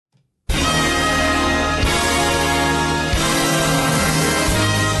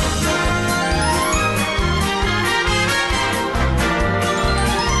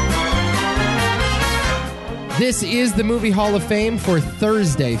This is the Movie Hall of Fame for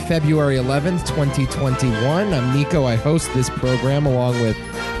Thursday, February 11th, 2021. I'm Nico. I host this program along with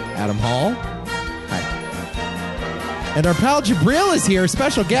Adam Hall. Hi. And our pal Jabril is here,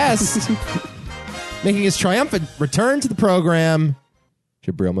 special guest, making his triumphant return to the program,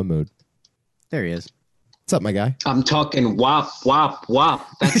 Jabril Mahmood. There he is. What's up, my guy? I'm talking wop, wop, wop.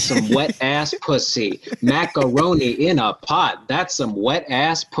 That's some wet-ass pussy. Macaroni in a pot. That's some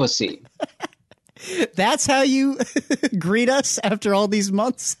wet-ass pussy. That's how you greet us after all these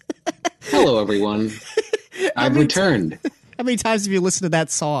months? Hello, everyone. I've returned. How many times have you listened to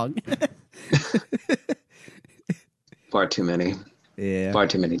that song? Far too many. Yeah. Far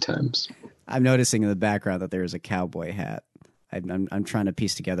too many times. I'm noticing in the background that there is a cowboy hat. I'm trying to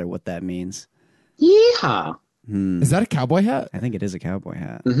piece together what that means. Yeehaw. Is that a cowboy hat? I think it is a cowboy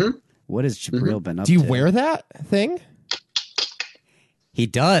hat. Mm-hmm. What has Jabril been up Do you to? wear that thing? He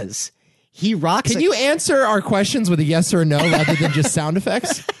does. He rocks. Can you answer our questions with a yes or a no rather than just sound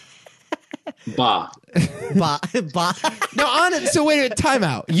effects? Bah. No, so wait, time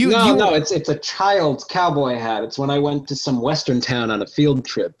out. No, it's a child's cowboy hat. It's when I went to some western town on a field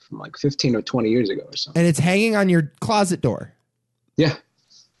trip from like 15 or 20 years ago or something. And it's hanging on your closet door. Yeah.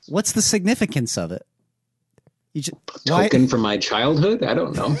 What's the significance of it? Token from my childhood? I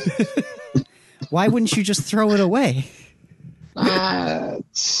don't know. Why wouldn't you just throw it away?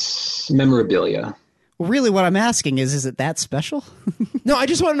 It's memorabilia. Well, really, what I'm asking is it that special? No, I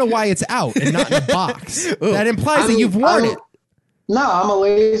just want to know why it's out and not in a box. That implies that you've worn it. No, I'm a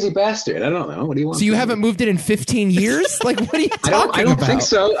lazy bastard. I don't know. What do you want? So you haven't moved it in 15 years? Like, what are you talking about? I don't think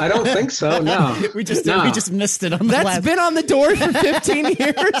so. I don't think so. No. we just missed it on the That's last. been on the door for 15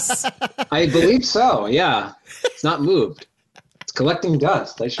 years? I believe so. Yeah. It's not moved. It's collecting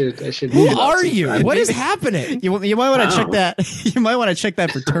dust. I should Who are you? What is happening? You might want to check that. You might want to check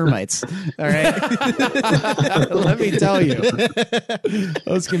that for termites. All right. Let me tell you.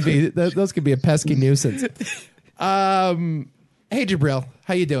 Those can be a pesky nuisance. Hey, Jabril.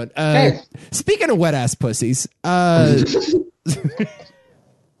 How you doing? Hey. Speaking of wet-ass pussies, what'd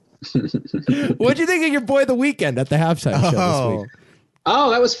you think of your boy The Weeknd at the halftime show this week?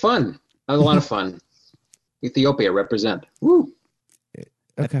 Oh, that was fun. That was a lot of fun. Ethiopia represent. Woo.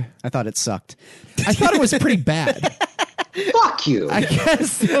 Okay. I thought it sucked. I thought it was pretty bad. Fuck you. I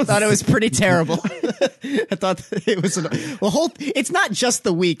guess. I thought it was pretty terrible. I thought it was it's not just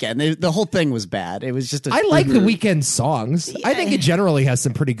The Weeknd. The whole thing was bad. It was just I like The Weeknd's songs. Yeah. I think he generally has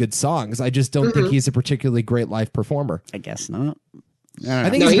some pretty good songs. I just don't think he's a particularly great live performer. I guess not.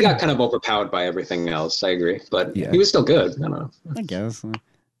 I think he got kind of overpowered by everything else. I agree. But he was still good. I don't know. I guess. I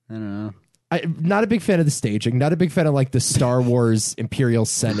don't know. I'm not a big fan of the staging. Not a big fan of like the Star Wars Imperial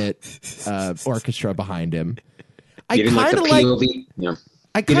Senate orchestra behind him. I kind of like POV. Yeah.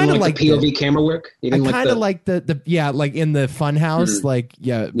 I kind of like the POV camera work. I kind of like the like in the Funhouse,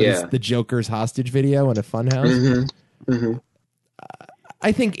 the Joker's hostage video in a Funhouse.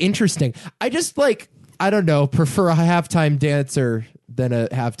 I think interesting. I just I don't know, prefer a halftime dancer than a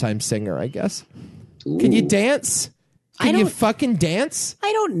halftime singer, I guess. Ooh. Can you dance? Can you fucking dance?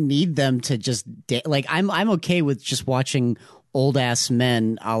 I don't need them to just I'm okay with just watching old ass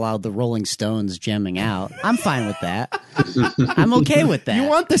men a la the Rolling Stones jamming out. I'm fine with that. I'm okay with that. You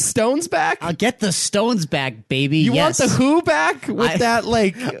want the Stones back? I'll get the Stones back, baby. You want the Who back with that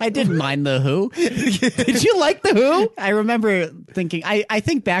I didn't mind the Who. Did you like the Who? I remember thinking I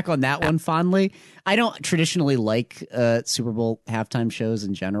think back on that one fondly. I don't traditionally like Super Bowl halftime shows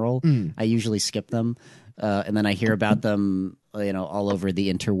in general. I usually skip them. And then I hear about them, all over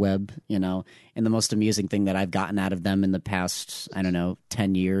the interweb, and the most amusing thing that I've gotten out of them in the past,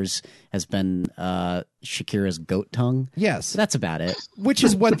 10 years has been Shakira's goat tongue. Yes. So that's about it. Which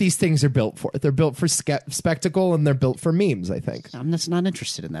is what these things are built for. They're built for spectacle and they're built for memes, I think. I'm just not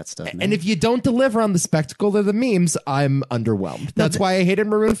interested in that stuff, man. And if you don't deliver on the spectacle or the memes, I'm underwhelmed. That's why I hated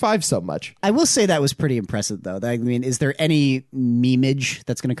Maroon 5 so much. I will say that was pretty impressive, though. I mean, is there any memeage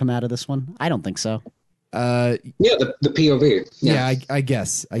that's going to come out of this one? I don't think so. The POV. Yeah, I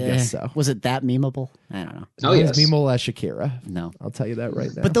guess so. Was it that memeable? I don't know. Oh, yes. Memeable as Shakira. No. I'll tell you that right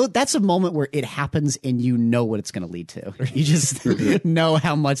now. But that's a moment where it happens and you know what it's going to lead to. You just know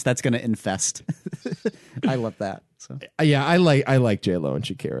how much that's going to infest. I love that. So. Yeah, I like J-Lo and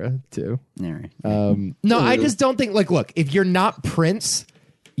Shakira too. All right. No, I just don't think look, if you're not Prince,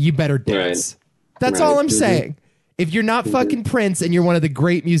 you better dance. Right. That's all I'm saying. If you're not fucking Prince and you're one of the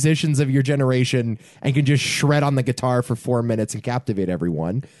great musicians of your generation and can just shred on the guitar for 4 minutes and captivate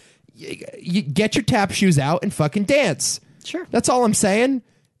everyone, you get your tap shoes out and fucking dance. Sure. That's all I'm saying.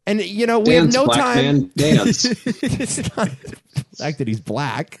 And, you know, we Dance, have no black time. Man, dance. It's not the fact that he's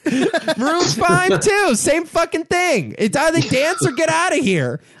black. Maroon 5 too. Same fucking thing. It's either dance or get out of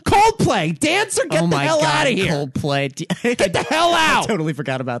here. Coldplay, dance or get the hell out of here. Coldplay. Get the hell out. I totally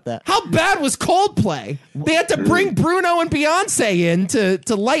forgot about that. How bad was Coldplay? They had to bring Bruno and Beyonce in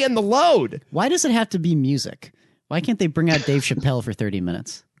to lighten the load. Why does it have to be music? Why can't they bring out Dave Chappelle for 30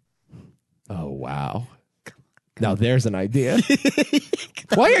 minutes? Oh, wow. Now there's an idea.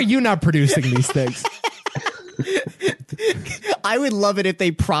 Why are you not producing these things? I would love it if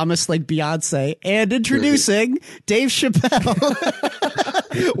they promised like Beyonce and introducing Dave Chappelle.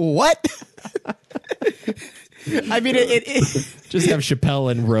 What? I mean, it Just have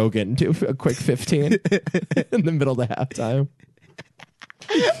Chappelle and Rogan do a quick 15 in the middle of the halftime.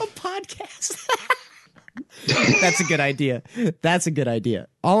 a podcast. That's a good idea. That's a good idea.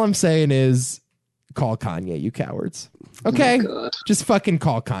 All I'm saying is call Kanye, you cowards. Okay? Just fucking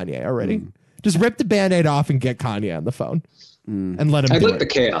call Kanye already. Just rip the Band-Aid off and get Kanye on the phone. And let him I'd do like it. the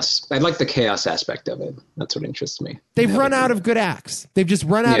chaos. I'd like the chaos aspect of it. That's what interests me. They've run out of good acts. They've just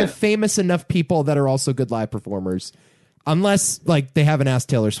run out of famous enough people that are also good live performers. Unless, like, they haven't asked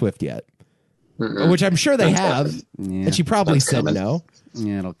Taylor Swift yet. Which I'm sure they have. Yeah. And she probably said no.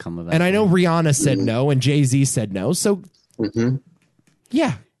 Yeah, it'll come eventually. And I know Rihanna said no, and Jay-Z said no. So,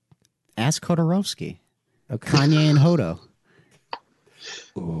 yeah. Ask Hodorowski. Okay. Kanye and Hodo.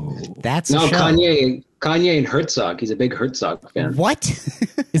 That's a No, show. Kanye and Herzog. He's a big Herzog fan. What?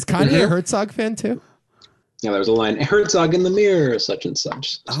 Is Kanye a Herzog fan too? Yeah, there was a line, Herzog in the mirror, such and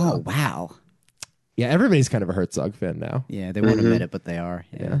such. Oh, wow. Yeah, everybody's kind of a Herzog fan now. Yeah, they won't admit it, but they are.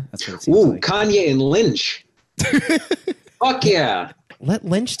 Yeah, that's what it seems Ooh, like. Kanye and Lynch. Fuck yeah. Let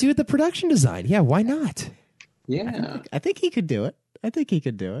Lynch do the production design. Yeah, why not? Yeah. I think he could do it.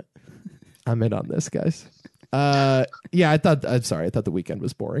 I'm in on this, guys. Yeah, I'm sorry. I thought the weekend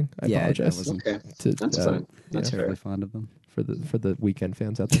was boring. I apologize. Okay. That's fine. That's fair. Really fond of them. For the weekend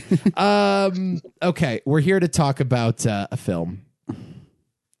fans out there. Okay, we're here to talk about a film.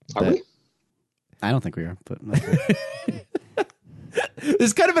 Are we? I don't think we are, but okay. This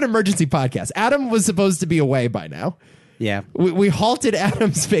is kind of an emergency podcast. Adam was supposed to be away by now. Yeah. We halted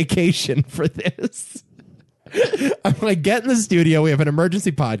Adam's vacation for this. I'm like, get in the studio. We have an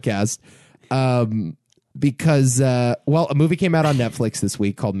emergency podcast. Because a movie came out on Netflix this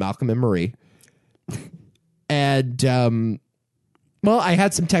week called Malcolm and Marie. And, I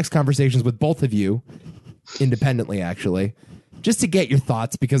had some text conversations with both of you independently, actually, just to get your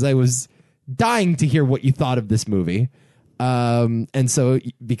thoughts because I was dying to hear what you thought of this movie. And so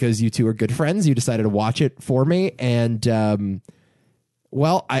because you two are good friends, you decided to watch it for me. And, I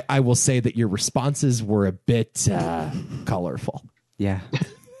will say that your responses were a bit colorful. Yeah.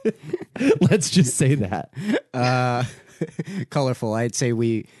 Let's just say that. Colorful. I'd say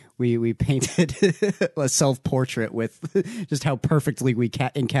we painted a self-portrait with just how perfectly we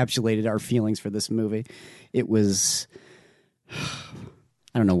encapsulated our feelings for this movie. It was...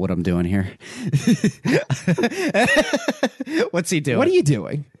 I don't know what I'm doing here. What's he doing? What are you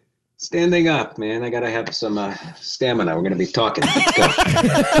doing? Standing up, man. I got to have some stamina. We're going to be talking. Let's go.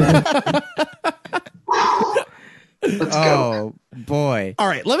 Let's go. Oh, boy. All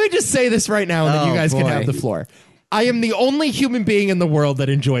right, let me just say this right now, and then you guys can have the floor. I am the only human being in the world that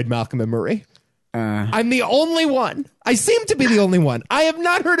enjoyed Malcolm and Marie. I'm the only one. I seem to be the only one. I have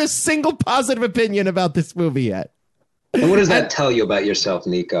not heard a single positive opinion about this movie yet. And what does that tell you about yourself,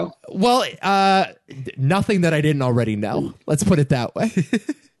 Nico? Well, nothing that I didn't already know. Let's put it that way.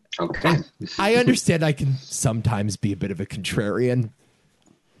 Okay. I understand I can sometimes be a bit of a contrarian,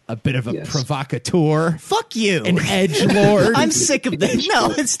 a bit of a provocateur. Fuck you. An edgelord. I'm sick of this.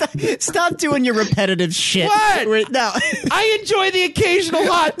 No, stop doing your repetitive shit. What? No. I enjoy the occasional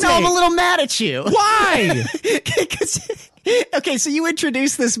hot take. No, I'm a little mad at you. Why? Okay, so you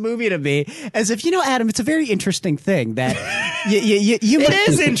introduced this movie to me as if, Adam, it's a very interesting thing that you it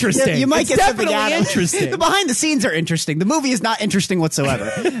is interesting. You might it's get something out of it. interesting. The behind the scenes are interesting. The movie is not interesting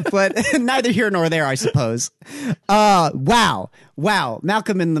whatsoever, but neither here nor there, I suppose. Wow.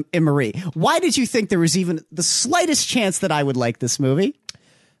 Malcolm and Marie. Why did you think there was even the slightest chance that I would like this movie?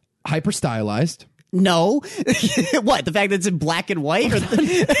 Hyper stylized. No. What? The fact that it's in black and white?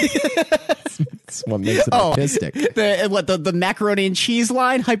 That's what makes it artistic. The macaroni and cheese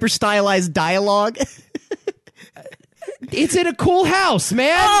line? Hyper stylized dialogue? It's in a cool house,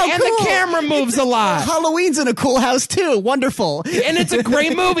 man. And cool. the camera moves a lot. Halloween's in a cool house, too. Wonderful. And it's a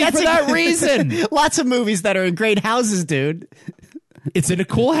great movie for that reason. Lots of movies that are in great houses, dude. It's in a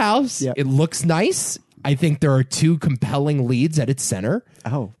cool house. Yep. It looks nice. I think there are two compelling leads at its center.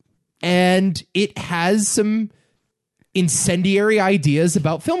 Oh. And it has some incendiary ideas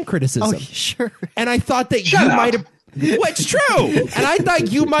about film criticism. Oh, sure. And I thought that Shut you up. might have. What's true? And I thought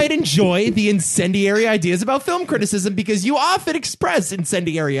you might enjoy the incendiary ideas about film criticism because you often express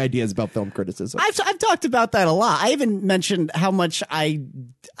incendiary ideas about film criticism. I've talked about that a lot. I even mentioned how much I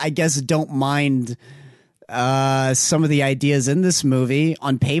guess don't mind some of the ideas in this movie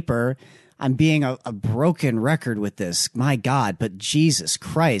on paper. I'm being a broken record with this. My God, but Jesus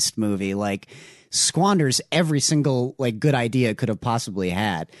Christ, movie like squanders every single like good idea it could have possibly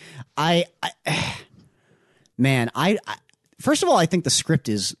had. Man, I first of all, I think the script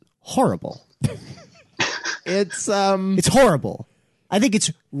is horrible. It's horrible. I think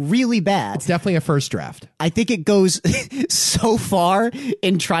it's really bad. It's definitely a first draft. I think it goes so far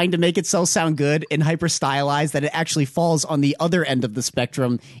in trying to make itself sound good and hyper stylized that it actually falls on the other end of the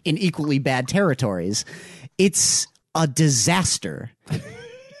spectrum in equally bad territories. It's a disaster.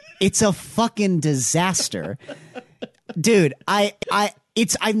 It's a fucking disaster. Dude,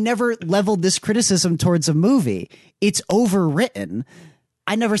 I've never leveled this criticism towards a movie. It's overwritten.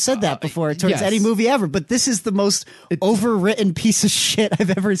 I never said that before towards yes. any movie ever, but this is the most overwritten piece of shit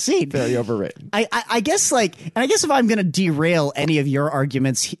I've ever seen. Very overwritten. I guess and I guess if I'm going to derail any of your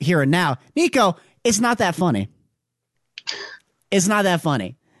arguments here and now, Nico, it's not that funny. It's not that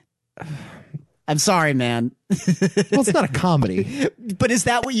funny. I'm sorry, man. Well, it's not a comedy. But is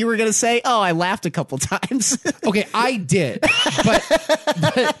that what you were going to say? Oh, I laughed a couple times. Okay, I did.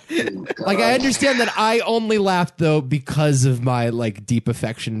 But like I understand that I only laughed though because of my like deep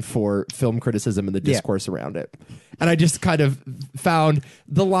affection for film criticism and the discourse around it. And I just kind of found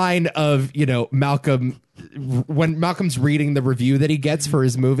the line of, Malcolm when Malcolm's reading the review that he gets for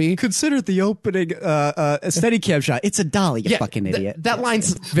his movie. Consider the opening a Steadicam shot. It's a dolly, you fucking idiot. That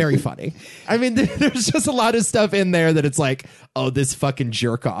line's very funny. I mean, there's just a lot of stuff in there that it's like, oh, this fucking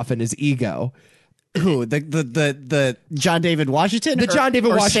jerk off and his ego. Who the John David Washington? John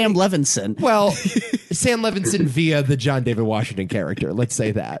David or Washington. Sam Levinson. Well, Sam Levinson via the John David Washington character. Let's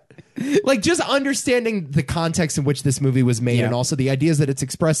say that. Like just understanding the context in which this movie was made and also the ideas that it's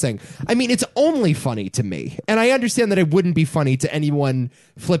expressing. I mean, it's only funny to me. And I understand that it wouldn't be funny to anyone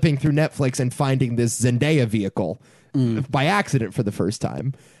flipping through Netflix and finding this Zendaya vehicle by accident for the first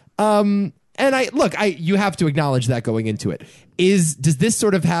time. And you have to acknowledge that going into it. Does this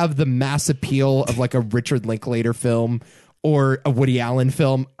sort of have the mass appeal of like a Richard Linklater film or a Woody Allen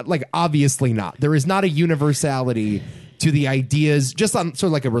film? Like, obviously not. There is not a universality to the ideas, just on sort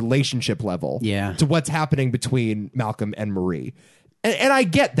of like a relationship level, to what's happening between Malcolm and Marie. And I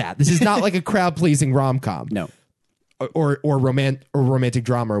get that. This is not like a crowd-pleasing rom-com. No. Or romantic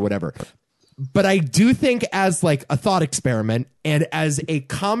drama or whatever. But I do think as like a thought experiment and as a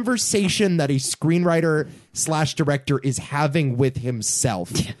conversation that a screenwriter / director is having with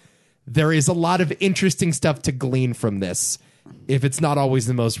himself, there is a lot of interesting stuff to glean from this. If it's not always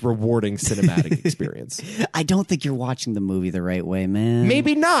the most rewarding cinematic experience. I don't think you're watching the movie the right way, man.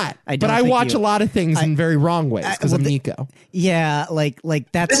 Maybe not. But I watch a lot of things in very wrong ways because I'm Nico. Yeah, like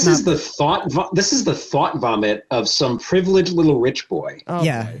that's This is the thought vomit of some privileged little rich boy. Oh,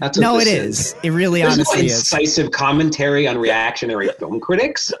 yeah. boy. That's what it this is. It really There's honestly no is. incisive commentary on reactionary film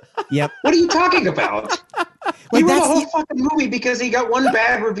critics. Yep. What are you talking about? He Like, wrote a that's whole the- fucking movie because he got one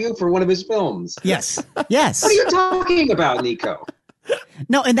bad review for one of his films. Yes. Yes. What are you talking about, Nico?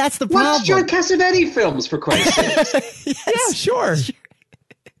 No, and that's the problem. Watch John Cassavetes films, for Christ's sake. Yeah, sure.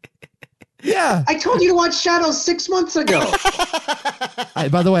 Yeah. I told you to watch Shadows 6 months ago.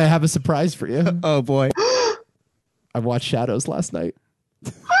 By the way, I have a surprise for you. Oh boy. I watched Shadows last night.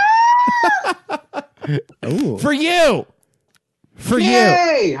 Oh. For you. For you.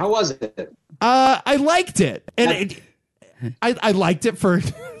 Yay! How was it? I liked it. And I liked it for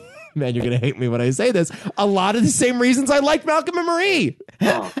man, you're gonna hate me when I say this. A lot of the same reasons I liked Malcolm and Marie.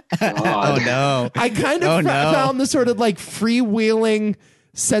 Oh, God. Oh no. I kind of found the sort of like freewheeling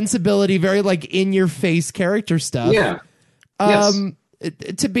sensibility, very like in your face character stuff. Yeah. Yes.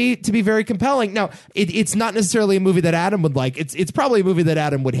 To be very compelling. Now, it's not necessarily a movie that Adam would like. It's probably a movie that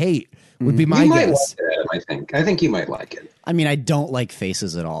Adam would hate. Would be my You might guess. like it, Adam, I think you might like it. I mean, I don't like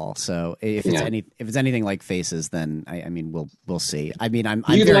Faces at all. So if it's Yeah. if it's anything like Faces, then I mean, we'll see. I mean, I'm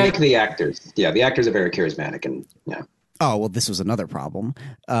You very, like the actors. Yeah, the actors are very charismatic and yeah. Oh, well, this was another problem.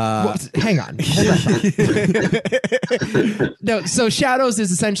 Well, hang on. No, so Shadows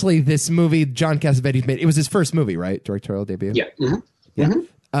is essentially this movie John Cassavetes made. It was his first movie, right? Directorial debut. Yeah. Mm-hmm.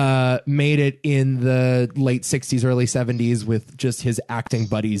 Made it in the late 60s, early 70s with just his acting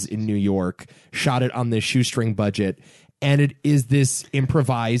buddies in New York, shot it on this shoestring budget, and it is this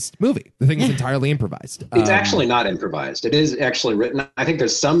improvised movie. The thing is entirely improvised. It's actually not improvised. It is actually written. I think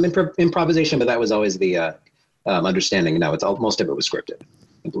there's some improvisation, but that was always the understanding. No, most of it was scripted,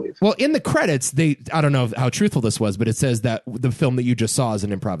 I believe. Well, in the credits, I don't know how truthful this was, but it says that the film that you just saw is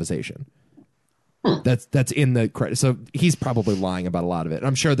an improvisation. That's in the credits. So he's probably lying about a lot of it.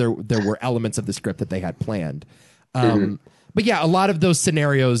 I'm sure there were elements of the script that they had planned. But yeah, a lot of those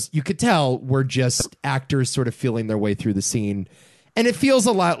scenarios you could tell were just actors sort of feeling their way through the scene. And it feels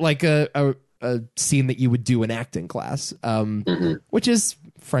a lot like a scene that you would do in acting class, which is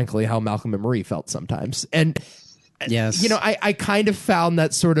frankly how Malcolm and Marie felt sometimes. And yes, I kind of found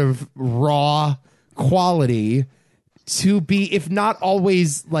that sort of raw quality to be, if not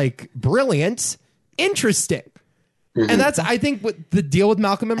always like brilliant, interesting. And that's, I think, what the deal with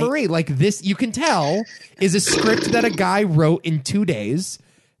Malcolm and Marie, like this, you can tell, is a script that a guy wrote in 2 days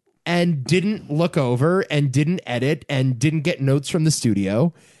and didn't look over and didn't edit and didn't get notes from the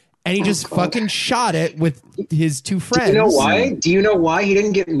studio. And he just fucking shot it with his two friends. Do you know why? Do you know why he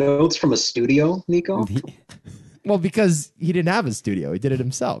didn't get notes from a studio, Nico? Well, because he didn't have a studio. He did it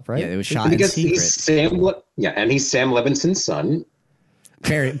himself, right? Yeah, it was shot because in secret. He's Sam Levinson's son.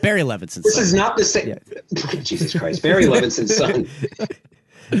 Barry Levinson's This son. is not the same. Yeah. Jesus Christ. Barry Levinson's son.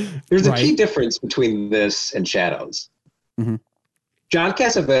 There's a key difference between this and Shadows. John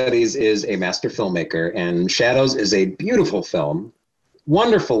Cassavetes is a master filmmaker, and Shadows is a beautiful film,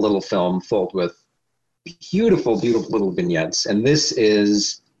 wonderful little film filled with beautiful, beautiful little vignettes. And this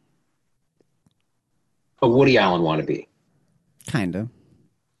is a Woody Allen wannabe. Kind of.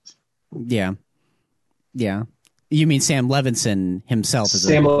 Yeah. Yeah. You mean Sam Levinson himself?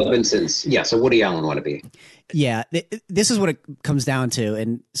 Sam Levinson's, yes, a Woody Allen wannabe. Yeah, this is what it comes down to,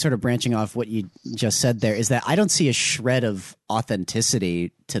 and sort of branching off what you just said there, is that I don't see a shred of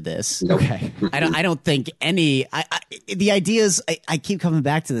authenticity to this. Nope. Okay. I don't think any. The ideas. I keep coming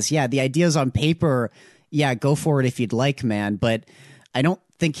back to this. Yeah, the ideas on paper. Yeah, go for it if you'd like, man. But I don't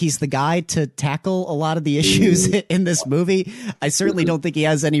think he's the guy to tackle a lot of the issues in this movie. I certainly don't think he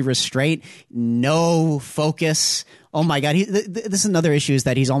has any restraint, no focus. Oh my God. This is another issue, is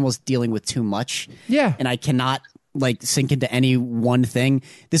that he's almost dealing with too much. Yeah. And I cannot like sink into any one thing.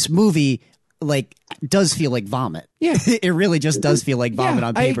 This movie like does feel like vomit. Yeah. It really just does feel like vomit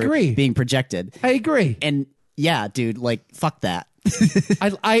on paper I agree. being projected. I agree. And yeah, dude, like fuck that.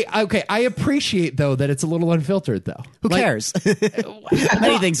 I appreciate though that it's a little unfiltered though. Who cares?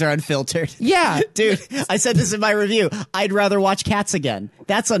 Many things are unfiltered. Yeah, dude. I said this in my review. I'd rather watch Cats again.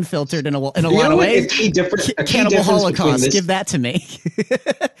 That's unfiltered in a lot of ways. Cannibal Holocaust. Give that to me.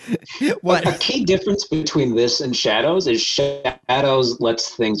 What? A key difference between this and Shadows is Shadows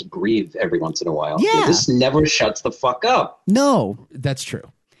lets things breathe every once in a while. Yeah. This never shuts the fuck up. No, that's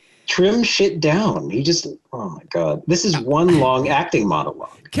true. Trim shit down. He just, oh my God. This is one long acting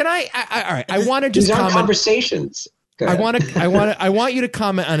monologue. Can all right. I want to just comment. Conversations. I want you to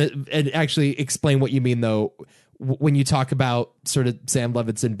comment on it and actually explain what you mean though when you talk about sort of Sam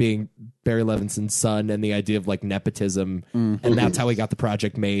Levinson being Barry Levinson's son and the idea of like nepotism and that's how he got the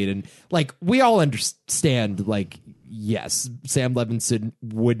project made. And like, we all understand, like, yes, Sam Levinson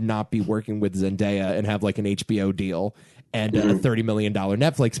would not be working with Zendaya and have like an HBO deal and a $30 million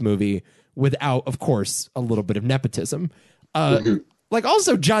Netflix movie without, of course, a little bit of nepotism. Like,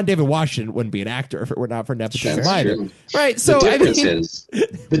 also, John David Washington wouldn't be an actor if it were not for nepotism either. True. Right? So,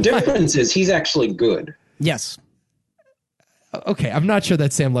 the difference is he's actually good. Yes. Okay, I'm not sure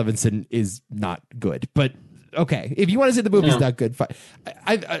that Sam Levinson is not good, but okay. If you want to say the movie's not good, fine.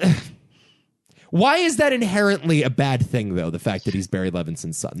 Why is that inherently a bad thing, though, the fact that he's Barry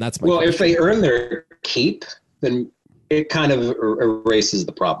Levinson's son? That's my question. If they earn their keep, then it kind of erases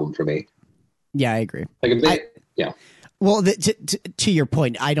the problem for me. Yeah, I agree. Like a bit, yeah. Well, to your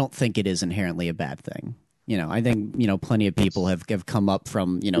point, I don't think it is inherently a bad thing. You know, I think, you know, plenty of people have come up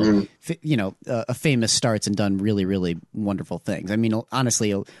from, you know, a famous starts and done really, really wonderful things. I mean,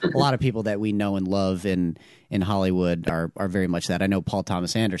 honestly, a lot of people that we know and love in Hollywood are very much that. I know Paul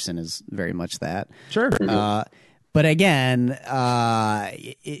Thomas Anderson is very much that. Sure. But again,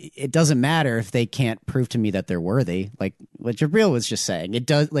 it doesn't matter if they can't prove to me that they're worthy. Like what Jabril was just saying, it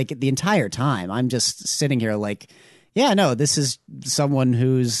does. Like the entire time, I'm just sitting here like, yeah, no, this is someone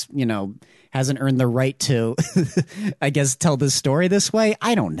who's, you know, hasn't earned the right to, I guess, tell this story this way.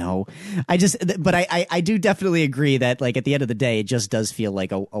 I don't know. But I do definitely agree that, like, at the end of the day, it just does feel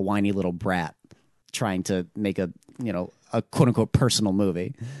like a whiny little brat trying to make a quote unquote personal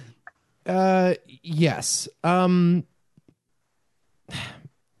movie. Yes.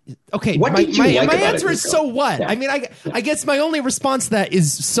 Okay. What my answer is so what? Yeah. I mean, I guess my only response to that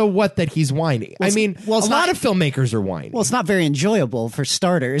is so what that he's whiny. Well, I mean, a lot of filmmakers are whiny. Well, it's not very enjoyable for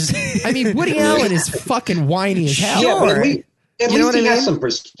starters. I mean, Woody Allen is fucking whiny as hell. Yeah, but At You know least what he I has mean? some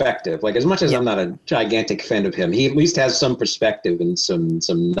perspective. Like, as much as I'm not a gigantic fan of him, he at least has some perspective and some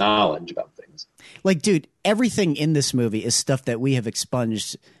knowledge about things. Like, dude, everything in this movie is stuff that we have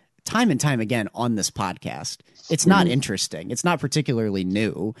expunged time and time again on this podcast. It's not interesting. It's not particularly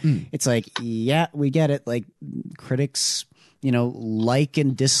new. It's like, yeah, we get it. Like, critics, like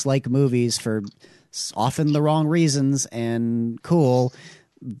and dislike movies for often the wrong reasons, and cool.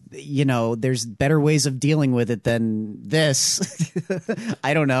 There's better ways of dealing with it than this.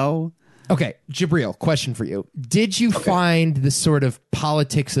 I don't know. Okay, Jabril, question for you. Did you find the sort of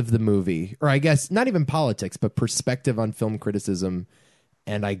politics of the movie, or I guess not even politics, but perspective on film criticism,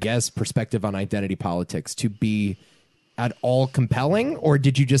 and I guess perspective on identity politics to be at all compelling, or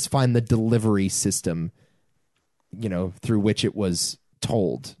did you just find the delivery system, through which it was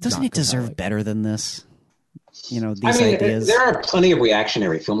told? Doesn't it deserve better than this? These ideas. There are plenty of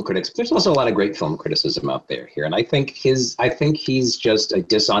reactionary film critics, but there's also a lot of great film criticism out there here. And I think he's just a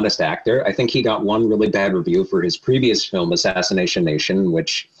dishonest actor. I think he got one really bad review for his previous film, Assassination Nation,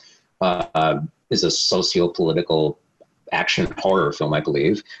 which is a socio-political action horror film, I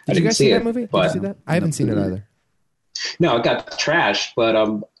believe. Did you guys see that movie? Did you see that? I haven't seen it either. No, it got trashed, but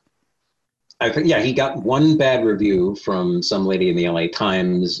I think he got one bad review from some lady in the LA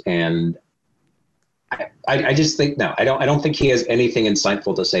Times, and I just think I don't think he has anything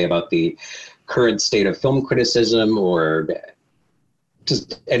insightful to say about the current state of film criticism or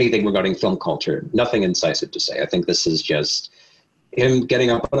just anything regarding film culture. Nothing incisive to say. I think this is just him getting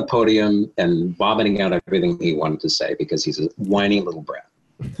up on a podium and vomiting out everything he wanted to say because he's a whiny little brat.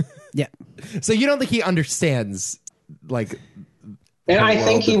 Yeah. So you don't think he understands, like... And I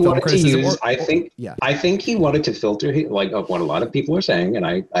think he wanted to use. I think he wanted to filter, like what a lot of people are saying, and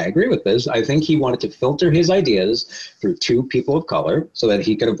I agree with this. I think he wanted to filter his ideas through two people of color so that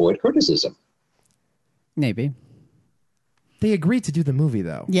he could avoid criticism. Maybe. They agreed to do the movie,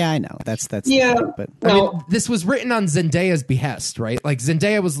 though. Yeah, I know. That's yeah. But I mean, this was written on Zendaya's behest, right? Like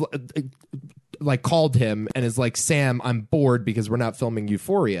Zendaya was like called him and is like, Sam, I'm bored because we're not filming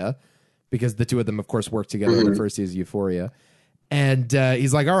Euphoria, because the two of them, of course, worked together in the first season of Euphoria. And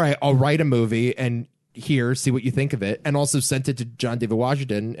he's like, all right, I'll write a movie and see what you think of it. And also sent it to John David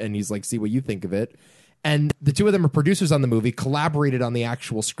Washington. And he's like, see what you think of it. And the two of them are producers on the movie, collaborated on the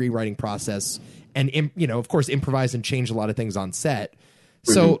actual screenwriting process. And, of course, improvised and changed a lot of things on set.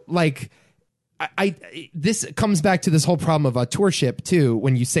 So like, this comes back to this whole problem of auteurship, too,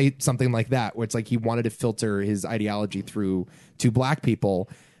 when you say something like that, where it's like he wanted to filter his ideology through two black people.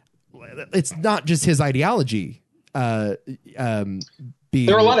 It's not just his ideology. There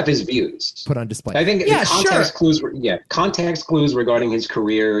are a lot of his views put on display. I think context clues regarding his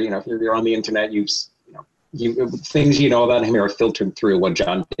career. If you're on the internet, things you know about him are filtered through what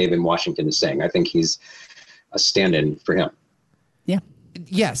John David Washington is saying. I think he's a stand-in for him. Yeah.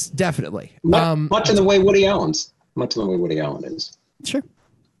 Yes, definitely. Much in the way Woody Allen is. Sure.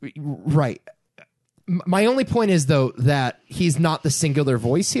 Right. My only point is, though, that he's not the singular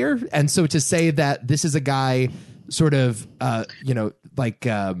voice here. And so to say that this is a guy sort of,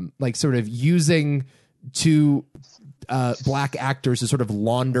 sort of using two black actors to sort of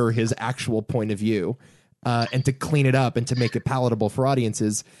launder his actual point of view and to clean it up and to make it palatable for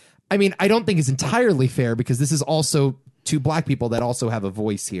audiences. I mean, I don't think it's entirely fair because this is also two black people that also have a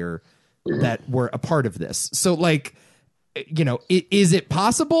voice here that were a part of this. So, like... is it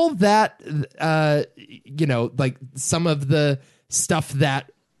possible that, like some of the stuff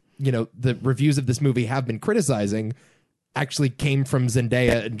that, the reviews of this movie have been criticizing actually came from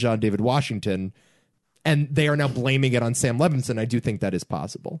Zendaya and John David Washington, and they are now blaming it on Sam Levinson? I do think that is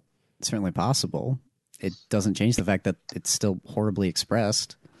possible. It's certainly possible. It doesn't change the fact that it's still horribly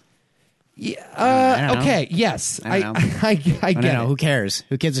expressed. Yeah. Okay. Yes. I get it. Who cares?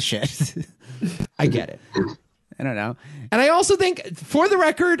 Who gives a shit? I get it. I don't know. And I also think, for the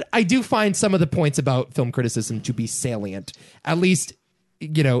record, I do find some of the points about film criticism to be salient, at least,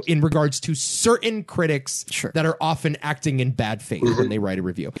 in regards to certain critics that are often acting in bad faith when they write a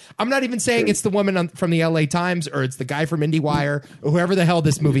review. I'm not even saying it's the woman from the LA Times or it's the guy from IndieWire or whoever the hell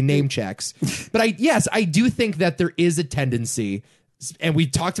this movie name checks. But I do think that there is a tendency, and we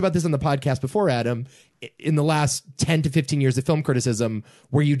talked about this on the podcast before, Adam, in the last 10 to 15 years of film criticism,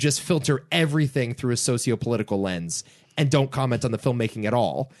 where you just filter everything through a socio-political lens and don't comment on the filmmaking at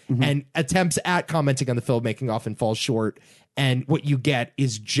all. And attempts at commenting on the filmmaking often fall short. And what you get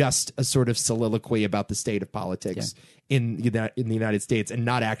is just a sort of soliloquy about the state of politics in the United States and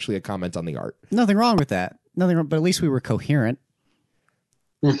not actually a comment on the art. Nothing wrong with that. Nothing wrong, but at least we were coherent.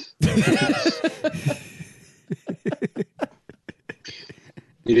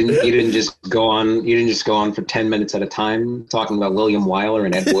 You didn't just go on for 10 minutes at a time talking about William Wyler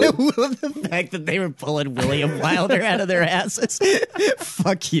and Ed Wood. The fact that they were pulling William Wyler out of their asses.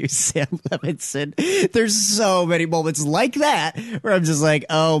 Fuck you, Sam Levinson. There's so many moments like that where I'm just like,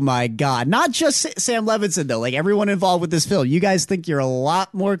 oh my God. Not just Sam Levinson though, like everyone involved with this film. You guys think you're a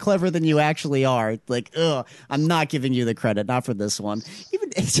lot more clever than you actually are. Like, I'm not giving you the credit, not for this one. Even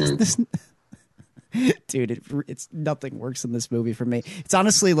it's just this. Dude, it's nothing works in this movie for me. It's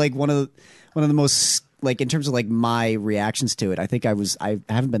honestly like one of the most, like, in terms of like my reactions to it. I think I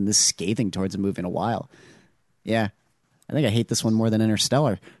haven't been this scathing towards a movie in a while. Yeah, I think I hate this one more than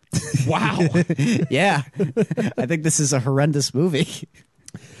Interstellar. Wow. Yeah, I think this is a horrendous movie.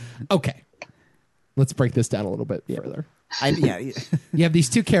 Okay, let's break this down a little bit further. You have these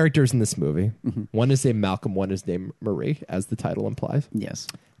two characters in this movie. Mm-hmm. One is named Malcolm. One is named Marie, as the title implies. Yes.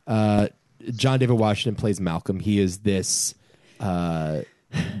 John David Washington plays Malcolm. He is this not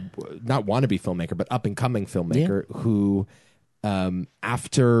wannabe filmmaker, but up and coming filmmaker who,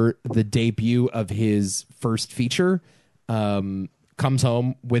 after the debut of his first feature, comes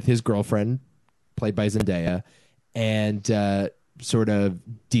home with his girlfriend, played by Zendaya, and sort of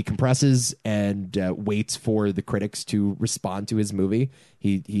decompresses and waits for the critics to respond to his movie.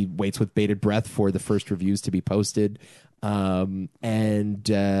 He waits with bated breath for the first reviews to be posted. And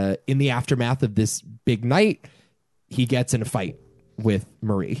in the aftermath of this big night, he gets in a fight with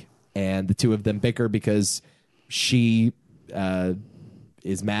Marie, and the two of them bicker because she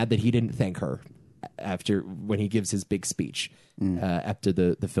is mad that he didn't thank her when he gives his big speech after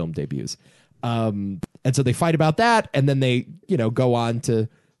the film debuts. And so they fight about that, and then they go on to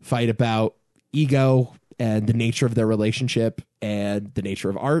fight about ego and the nature of their relationship and the nature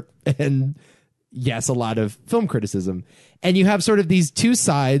of art and yes, a lot of film criticism. And you have sort of these two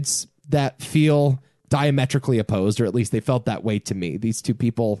sides that feel diametrically opposed, or at least they felt that way to me. These two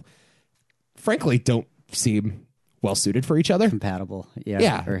people, frankly, don't seem well suited for each other. Compatible.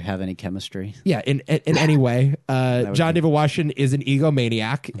 Yeah. Or have any chemistry. Yeah, in any way. John David Washington is an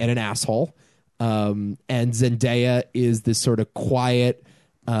egomaniac and an asshole. And Zendaya is this sort of quiet,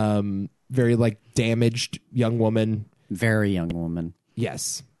 very like damaged young woman. Very young woman.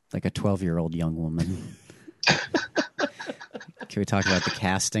 Yes. Like a 12-year-old young woman. Can we talk about the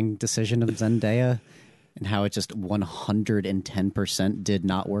casting decision of Zendaya and how it just 110% did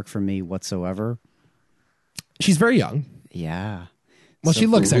not work for me whatsoever? She's very young. Yeah. Well, she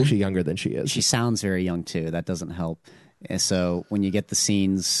looks actually younger than she is. She sounds very young, too. That doesn't help. And so when you get the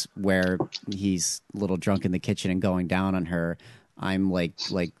scenes where he's a little drunk in the kitchen and going down on her, I'm like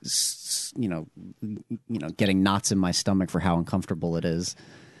getting knots in my stomach for how uncomfortable it is.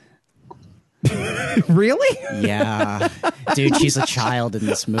 Really? Yeah. Dude, she's a child in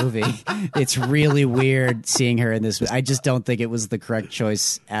this movie. It's really weird seeing her in this. I just don't think it was the correct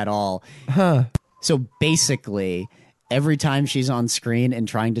choice at all. Huh. So basically, every time she's on screen and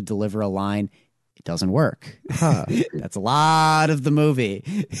trying to deliver a line, it doesn't work. Huh. That's a lot of the movie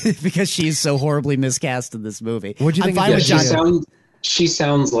because she's so horribly miscast in this movie. What do you think? She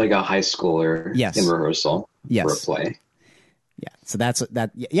sounds like a high schooler in rehearsal for a play. Yeah. So that's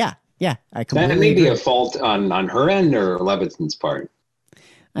that. Yeah. Yeah, I completely that may agree. be a fault on her end or Levinson's part.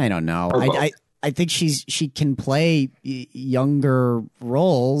 I don't know. I think she can play younger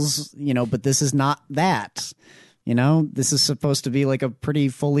roles, but this is not that. This is supposed to be like a pretty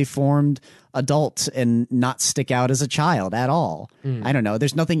fully formed adult and not stick out as a child at all. I don't know.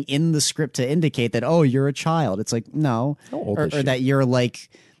 There's nothing in the script to indicate that, oh, you're a child. It's like, no. Or that you're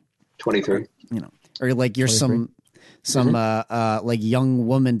like 23. Or like you're 23. some like young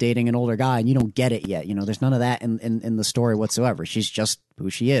woman dating an older guy and you don't get it yet. There's none of that in the story whatsoever. She's just who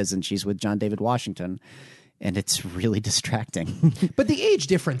she is, and she's with John David Washington, and it's really distracting. But the age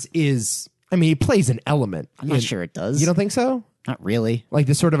difference is, he plays an element. I'm not sure it does. You don't think so? Not really. Like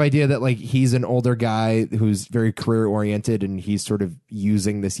the sort of idea that like he's an older guy who's very career oriented and he's sort of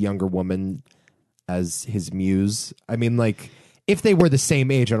using this younger woman as his muse. If they were the same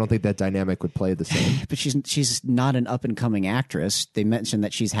age, I don't think that dynamic would play the same. But she's not an up and coming actress. They mentioned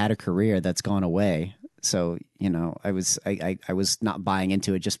that she's had a career that's gone away. So I was not buying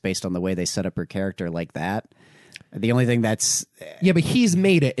into it just based on the way they set up her character like that. The only thing that's but he's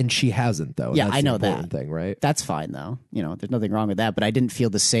made it and she hasn't though. Yeah, that's I know the that thing, right? That's fine though. There's nothing wrong with that. But I didn't feel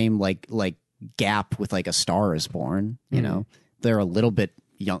the same like gap with like A Star Is Born. They're a little bit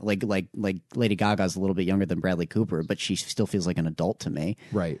young, like Lady Gaga's a little bit younger than Bradley Cooper, but she still feels like an adult to me.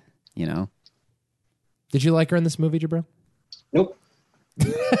 Right. Did you like her in this movie, Jabril? Nope.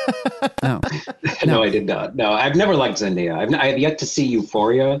 No. No, I did not. No, I've never liked Zendaya. I've yet to see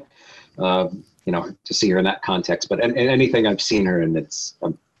Euphoria. to see her in that context. But and anything I've seen her in, it's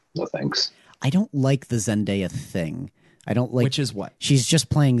no thanks. I don't like the Zendaya thing. I don't like. Which is what? She's just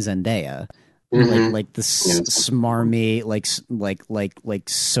playing Zendaya. Like the smarmy, like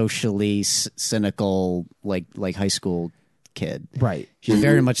socially cynical, like high school kid. Right. She's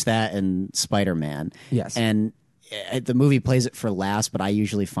very much that in Spider-Man. Yes. And the movie plays it for laughs, but I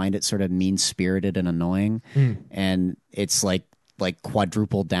usually find it sort of mean-spirited and annoying. And it's like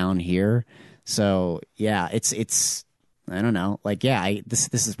quadruple down here. So yeah, it's I don't know. Like, yeah, this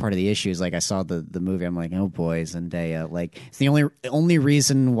is part of the issue. Is like I saw the movie, I'm like, oh boy, Zendaya. Like, it's the only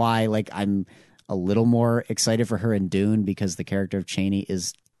reason why like I'm a little more excited for her in Dune, because the character of Chaney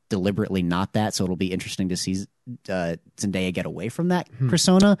is deliberately not that. So it'll be interesting to see Zendaya get away from that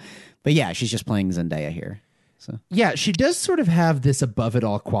persona. But yeah, she's just playing Zendaya here. So yeah, she does sort of have this above it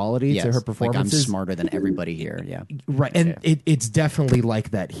all quality to her performances. Like, I'm smarter than everybody here. Yeah, right. And it's definitely like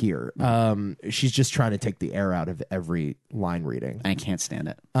that here. She's just trying to take the air out of every line reading. I can't stand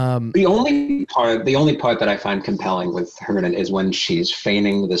it. The only part that I find compelling with her is when she's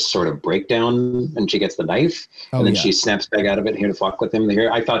feigning this sort of breakdown and she gets the knife and then she snaps back out of it here to fuck with him.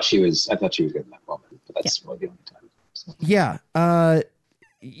 Here, I thought she was good in that moment, but that's really the only time. So. Yeah.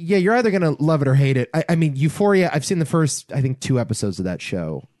 Yeah, you're either going to love it or hate it. I mean, Euphoria, I've seen the first, I think, 2 episodes of that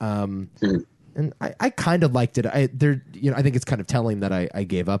show. And I kind of liked it. I think it's kind of telling that I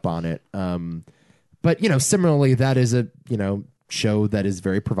gave up on it. But, similarly, that is a, show that is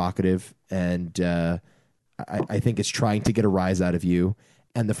very provocative. And I think it's trying to get a rise out of you.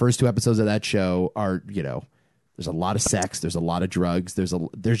 And the first 2 episodes of that show are, there's a lot of sex. There's a lot of drugs. There's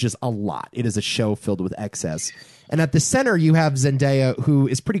just a lot. It is a show filled with excess. And at the center, you have Zendaya, who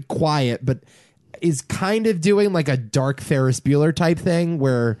is pretty quiet, but is kind of doing like a dark Ferris Bueller type thing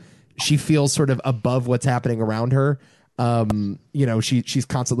where she feels sort of above what's happening around her. She's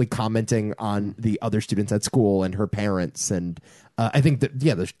constantly commenting on the other students at school and her parents. And I think that,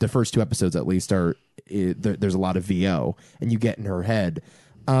 the first 2 episodes at least there's a lot of VO, and you get in her head.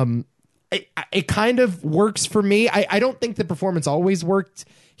 It kind of works for me. I don't think the performance always worked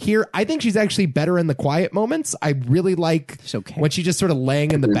here. I think she's actually better in the quiet moments. I really like when she's just sort of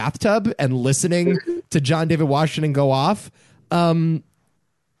laying in the bathtub and listening to John David Washington go off. And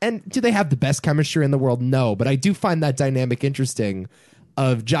do they have the best chemistry in the world? No, but I do find that dynamic interesting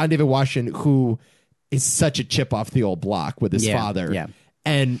of John David Washington, who is such a chip off the old block with his father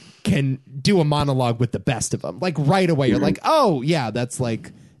and can do a monologue with the best of them. Like right away, you're like, oh yeah, that's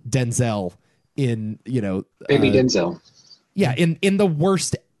like Denzel in, Baby Denzel. Yeah, in the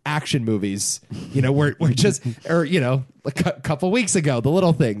worst action movies, we're just, or like a couple weeks ago, The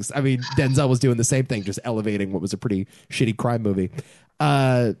Little Things. I mean, Denzel was doing the same thing, just elevating what was a pretty shitty crime movie.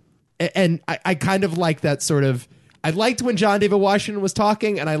 And I kind of like that sort of. I liked when John David Washington was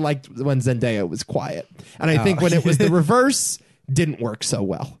talking, and I liked when Zendaya was quiet. And I think when it was the reverse, didn't work so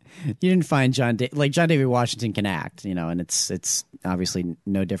well. You didn't find John David Washington can act, and it's obviously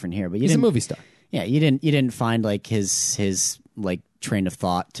no different here. But he's a movie star. Yeah, you didn't find like his like train of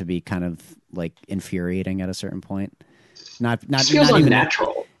thought to be kind of like infuriating at a certain point. Not feels not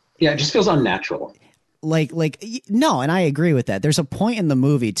unnatural. Yeah, it just feels unnatural. Like no, and I agree with that. There's a point in the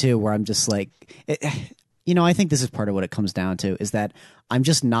movie too where I'm just like. I think this is part of what it comes down to, is that I'm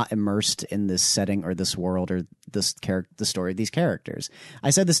just not immersed in this setting or this world or the story of these characters. I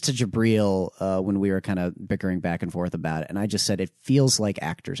said this to Jabril when we were kind of bickering back and forth about it, and I just said it feels like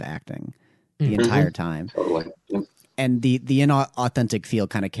actors acting the entire time. Totally. Yep. And the inauthentic feel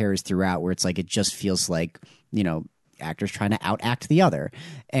kind of carries throughout, where it's like it just feels like, actors trying to outact the other.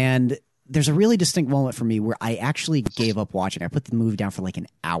 And there's a really distinct moment for me where I actually gave up watching. I put the movie down for like an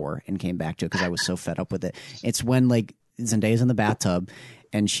hour and came back to it because I was so fed up with it. It's when like Zendaya's in the bathtub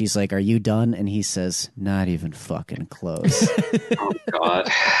and she's like, "Are you done?" And he says, "Not even fucking close." Oh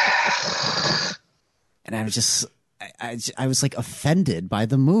God. And I was just, I was like offended by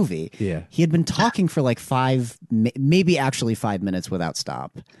the movie. Yeah. He had been talking for like 5 minutes without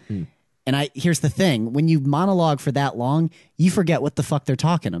stop. And here's the thing: when you monologue for that long, you forget what the fuck they're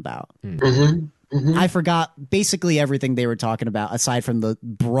talking about. I forgot basically everything they were talking about, aside from the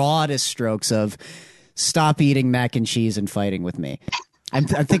broadest strokes of "stop eating mac and cheese and fighting with me." I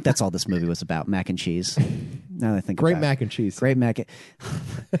think that's all this movie was about: mac and cheese. Now that I think great about mac it. and cheese, great mac.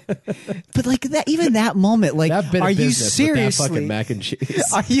 But like that, even that moment, like, that bit are of you business seriously with that fucking mac and cheese?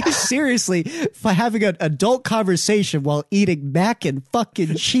 Are you seriously having an adult conversation while eating mac and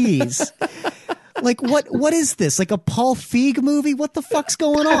fucking cheese? Like what is this? Like a Paul Feig movie? What the fuck's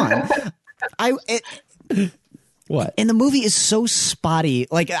going on? What? And the movie is so spotty.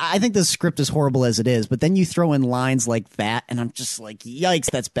 Like, I think the script is horrible as it is, but then you throw in lines like that, and I'm just like, yikes,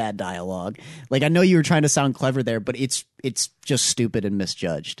 that's bad dialogue. Like, I know you were trying to sound clever there, but it's just stupid and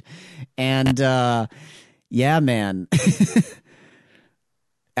misjudged. And yeah, man.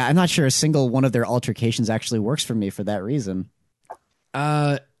 I'm not sure a single one of their altercations actually works for me for that reason.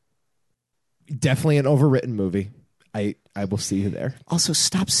 Definitely an overwritten movie. I will see you there. Also,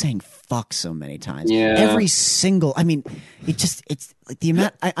 stop saying fuck so many times. Yeah. Every single, I mean, it's like the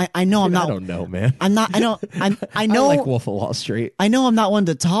amount, I know I'm not. I don't know, man. I'm not, I know, I know. I like Wolf of Wall Street. I know I'm not one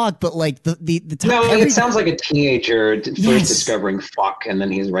to talk, but like the No, it sounds like a teenager first discovering fuck, and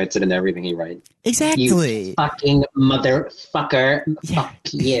then he writes it in everything he writes. Exactly. You fucking motherfucker. Yeah. Fuck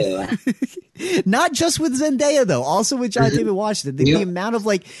you. Not just with Zendaya though, also with John David Washington. The amount of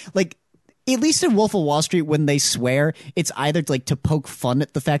like at least in Wolf of Wall Street, when they swear, it's either like to poke fun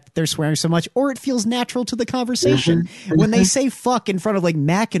at the fact that they're swearing so much, or it feels natural to the conversation. When they say fuck in front of like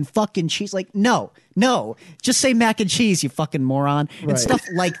mac and fucking cheese, like no, just say mac and cheese, you fucking moron, and stuff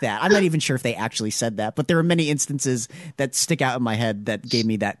like that. I'm not even sure if they actually said that, but there are many instances that stick out in my head that gave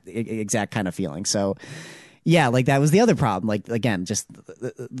me that exact kind of feeling. So yeah, like that was the other problem. Like, again, just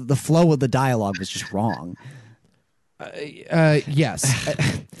the flow of the dialogue was just wrong. Yes.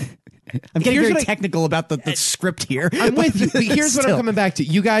 I'm getting very technical about the script here. I'm with you. Here's what I'm coming back to.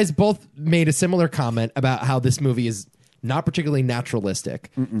 You guys both made a similar comment about how this movie is not particularly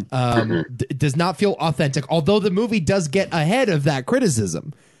naturalistic. Does not feel authentic, although the movie does get ahead of that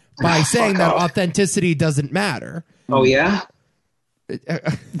criticism by saying that authenticity doesn't matter. Oh, yeah?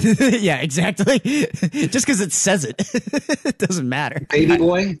 Yeah, exactly. Just because it says it, it doesn't matter. Baby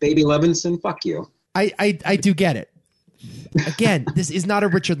boy, Baby Levinson, fuck you. I do get it. Again, this is not a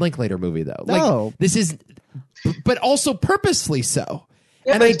Richard Linklater movie, though. No. Like, this is, but also purposely so.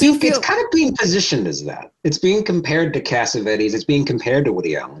 Yeah, and I do feel it's kind of being positioned as that. It's being compared to Cassavetes. It's being compared to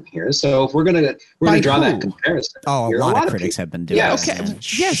Woody Allen here. So if we're gonna draw that comparison. Oh, a lot of critics have been doing. Yeah, that. Okay.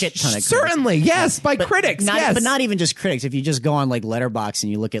 Yes, Yes, certainly. Yes, by critics. Yes, but not even just critics. If you just go on like Letterboxd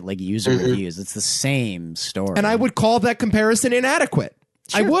and you look at like user reviews, it's the same story. And I would call that comparison inadequate.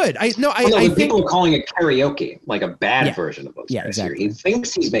 Sure. I would. I think people are calling it karaoke, like a bad version of those. Yeah, guys exactly. Here. He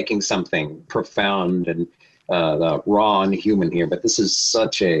thinks he's making something profound and raw and human here, but this is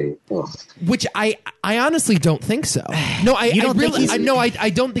such a which I honestly don't think so. No, I don't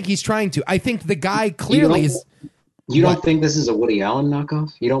think he's trying to. I think the guy clearly is. You don't think this is a Woody Allen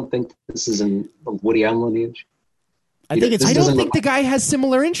knockoff? You don't think this is a Woody Allen lineage? I think it's. I don't think the guy has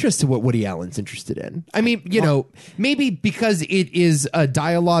similar interests to what Woody Allen's interested in. I mean, maybe because it is a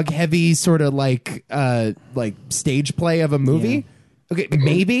dialogue-heavy sort of like stage play of a movie. Yeah. Okay,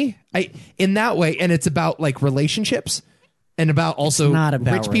 maybe in that way, and it's about like relationships and about also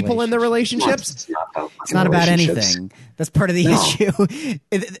rich people in their relationships. It's not about anything. That's part of the issue.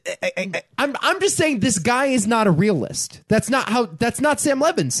 I'm just saying this guy is not a realist. That's not Sam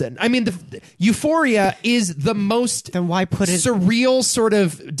Levinson. I mean, the Euphoria is the most surreal sort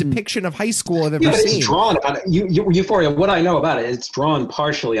of depiction of high school I've ever seen. It's drawn on Euphoria. What I know about it, it's drawn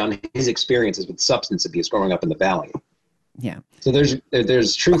partially on his experiences with substance abuse growing up in the Valley. Yeah. So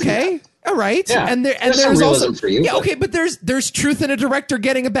there's truth. Okay. All right. Yeah. And there's also for you, okay, but there's truth in a director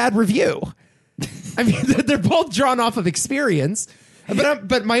getting a bad review. I mean, they're both drawn off of experience.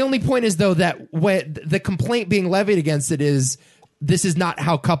 But my only point is though that when the complaint being levied against it is this is not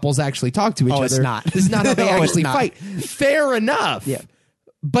how couples actually talk to each other. It's not. This is not how they actually fight. Fair enough. Yeah.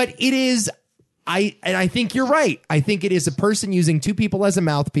 But it is I think you're right. I think it is a person using two people as a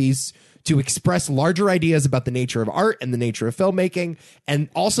mouthpiece to express larger ideas about the nature of art and the nature of filmmaking and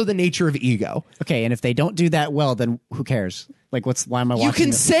also the nature of ego. Okay, and if they don't do that well, then who cares? Like, why am I watching You can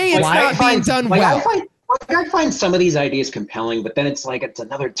this? say it's not being done well. I find some of these ideas compelling, but then it's like it's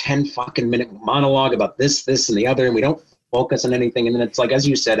another 10 fucking minute monologue about this, and the other, and we don't focus on anything. And then it's like, as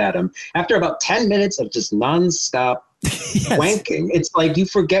you said, Adam, after about 10 minutes of just nonstop wanking, it's like you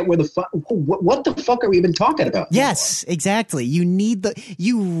forget where the fuck, what the fuck are we even talking about? Yes, exactly.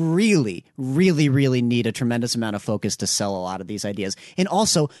 You really, really, really need a tremendous amount of focus to sell a lot of these ideas. And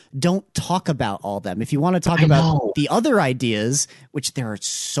also, don't talk about all of them. If you want to talk about the other ideas, which there are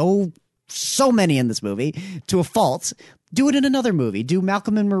so many in this movie, to a fault, do it in another movie. Do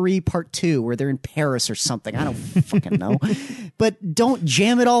Malcolm and Marie Part 2 where they're in Paris or something. I don't fucking know. But don't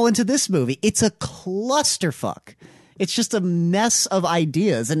jam it all into this movie. It's a clusterfuck. It's just a mess of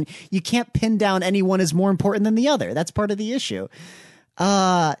ideas, and you can't pin down any one as more important than the other. That's part of the issue.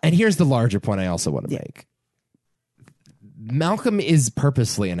 And here's the larger point I also want to make. Malcolm is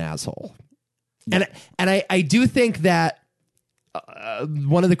purposely an asshole. Yeah. And I do think that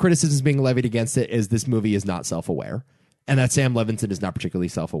one of the criticisms being levied against it is this movie is not self-aware, and that Sam Levinson is not particularly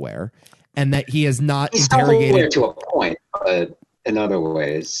self-aware, and that he has not interrogated to a point, but in other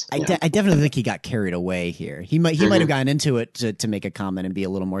ways, I definitely think he got carried away here. He might have gotten into it to make a comment and be a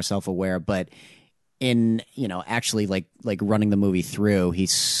little more self-aware, but in actually like running the movie through, he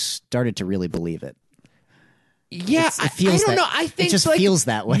started to really believe it. Yeah, I don't know. I think it just feels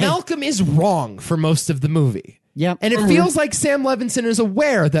that way. Malcolm is wrong for most of the movie. Yeah, and it feels like Sam Levinson is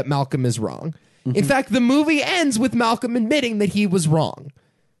aware that Malcolm is wrong. In fact, the movie ends with Malcolm admitting that he was wrong.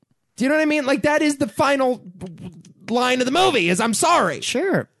 Do you know what I mean? Like, that is the final line of the movie, is I'm sorry.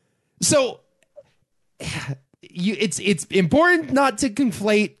 Sure. So it's important not to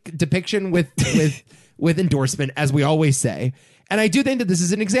conflate depiction with endorsement, as we always say. And I do think that this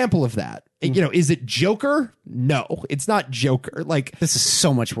is an example of that. Is it Joker? No, it's not Joker. Like, this is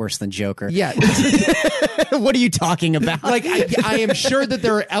so much worse than Joker. Yeah. What are you talking about? Like, I am sure that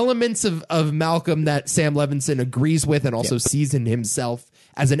there are elements of Malcolm that Sam Levinson agrees with and also sees in himself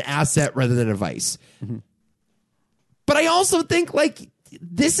as an asset rather than a vice. But I also think, like,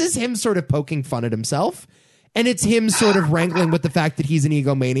 this is him sort of poking fun at himself. And it's him sort of wrangling with the fact that he's an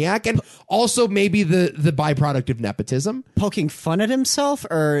egomaniac, and also maybe the byproduct of nepotism. Poking fun at himself,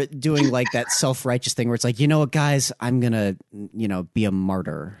 or doing like that self-righteous thing where it's like, you know what, guys, I'm going to, be a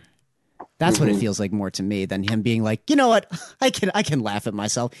martyr. That's what it feels like more to me than him being like, you know what, I can laugh at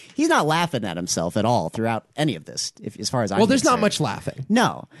myself. He's not laughing at himself at all throughout any of this, as far as I'm there's concerned. not much laughing.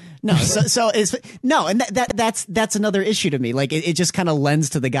 No. So it's no, and that's another issue to me. Like, it just kind of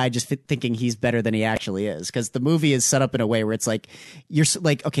lends to the guy just thinking he's better than he actually is, because the movie is set up in a way where it's like, you're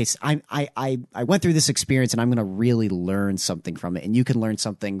like, okay, so I went through this experience and I'm going to really learn something from it, and you can learn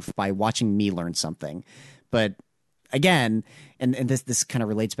something by watching me learn something, but. Again, and this kind of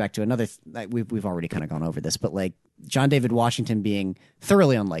relates back to another. We've already kind of gone over this, but like John David Washington being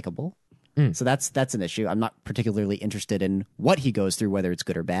thoroughly unlikable. So that's an issue. I'm not particularly interested in what he goes through, whether it's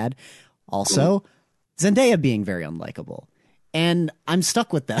good or bad. Also, Zendaya being very unlikable. And I'm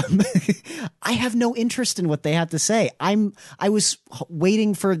stuck with them. I have no interest in what they have to say. I was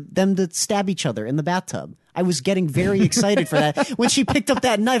waiting for them to stab each other in the bathtub. I was getting very excited for that. When she picked up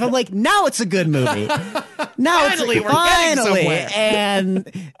that knife, I'm like, now it's a good movie. Now Finally, we're getting somewhere.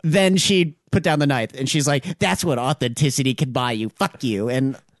 And then she put down the knife and she's like, that's what authenticity can buy you. Fuck you.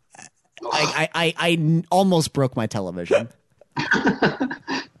 And I almost broke my television.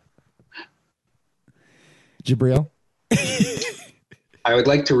 Jabril? I would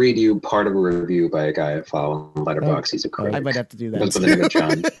like to read you part of a review by a guy I follow on Letterboxd. He's a critic. I might have to do that. That's the name of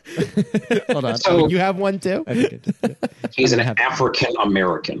John. Hold on. So you have one too? He's an African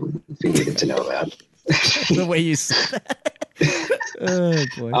American, if you needed to know that. The way you said that. Oh,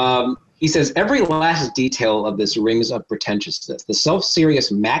 boy. He says, every last detail of this rings of pretentiousness. The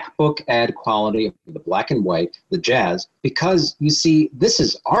self-serious MacBook ad quality of the black and white, the jazz, because, you see, this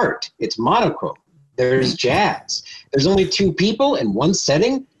is art. It's monochrome. There's jazz. There's only two people in one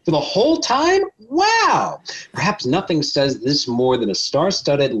setting for the whole time? Wow! Perhaps nothing says this more than a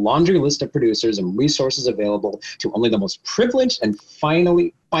star-studded laundry list of producers and resources available to only the most privileged and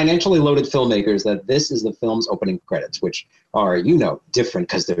financially loaded filmmakers that this is the film's opening credits, which are, different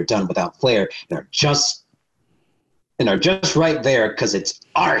because they're done without flair and are just right there because it's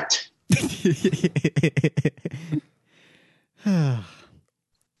art.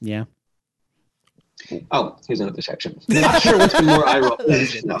 Yeah. Oh, here's another section. Not sure what's been more eye roll.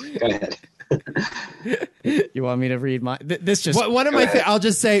 No, go ahead. You want me to read my? This just one of my. I'll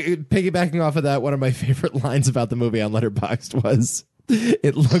just say, piggybacking off of that, one of my favorite lines about the movie on Letterboxd was,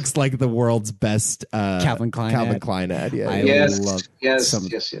 "It looks like the world's best Calvin Klein ad." Yeah, love yes.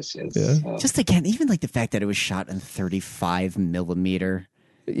 Yeah. Just again, even like the fact that it was shot in 35 millimeter.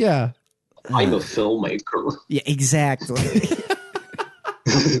 Yeah, I'm a filmmaker. Yeah, exactly.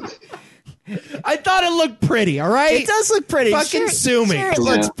 I thought it looked pretty. All right, it does look pretty. Fucking sue me. Sure, it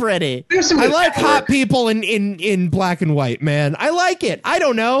looks pretty. I like hot people in black and white, man. I like it. I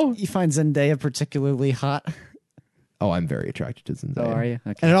don't know. You find Zendaya particularly hot? Oh, I'm very attracted to Zendaya. Oh, are you?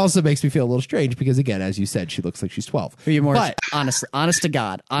 Okay. And it also makes me feel a little strange because, again, as you said, she looks like she's 12. Who are you more honest to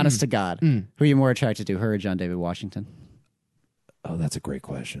God? Who are you more attracted to, her or John David Washington? Oh, that's a great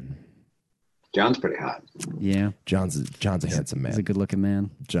question. John's pretty hot. Yeah. John's a handsome man. He's a good looking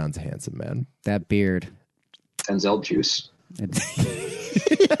man. John's a handsome man. That beard. Denzel juice.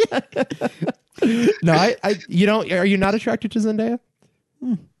 No, are you not attracted to Zendaya?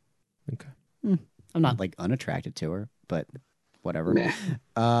 Okay. I'm not like unattracted to her, but whatever.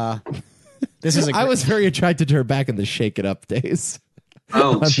 Nah. This is I was very attracted to her back in the Shake It Up days.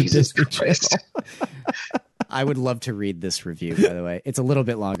 Oh, Jesus Christ. I would love to read this review, by the way. It's a little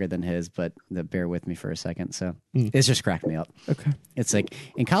bit longer than his, but bear with me for a second. So it's just cracked me up. Okay. It's like,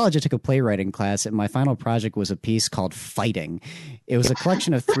 in college, I took a playwriting class, and my final project was a piece called Fighting. It was a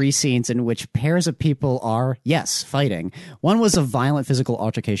collection of 3 scenes in which pairs of people are, yes, fighting. One was a violent physical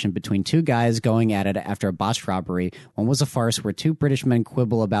altercation between 2 guys going at it after a botched robbery. One was a farce where 2 British men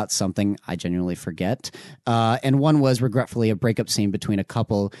quibble about something I genuinely forget. And one was, regretfully, a breakup scene between a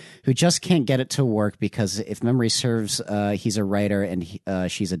couple who just can't get it to work because, if memory serves, he's a writer and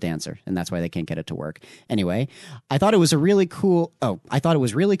she's a dancer, and that's why they can't get it to work. Anyway, I thought it was really cool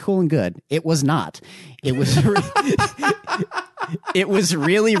and good. It was not. It was it was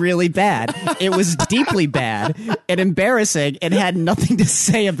really, really bad. It was deeply bad and embarrassing and had nothing to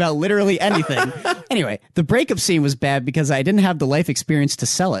say about literally anything. Anyway, the breakup scene was bad because I didn't have the life experience to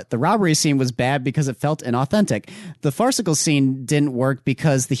sell it. The robbery scene was bad because it felt inauthentic. The farcical scene didn't work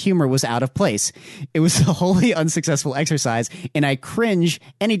because the humor was out of place. It was a wholly unsuccessful exercise, and I cringe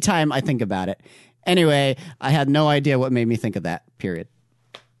anytime I think about it. Anyway, I had no idea what made me think of that, period.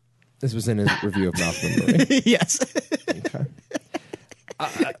 This was in his review of Mouthman movie. Yes. Okay.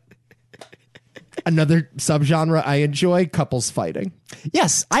 Another subgenre I enjoy, couples fighting.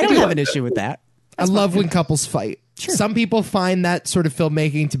 Yes, I don't have an issue with that. I love when couples fight. Sure. Some people find that sort of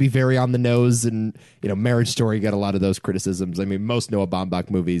filmmaking to be very on the nose, and Marriage Story got a lot of those criticisms. I mean, most Noah Baumbach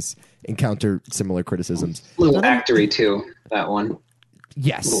movies encounter similar criticisms. A little actory too, that one.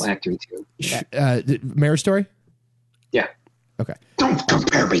 Yes. A little actory too. Marriage Story? Yeah. Okay. Don't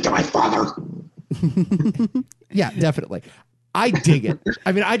compare me to my father. Yeah, definitely. I dig it.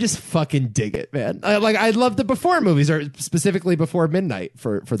 I mean, I just fucking dig it, man. I love the Before movies, or specifically Before Midnight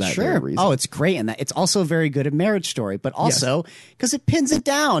for that very reason. Oh, it's great. And it's also very good at Marriage Story, but also because it pins it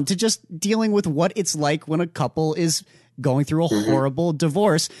down to just dealing with what it's like when a couple is going through a horrible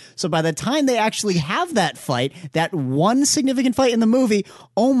divorce. So by the time they actually have that fight, that one significant fight in the movie,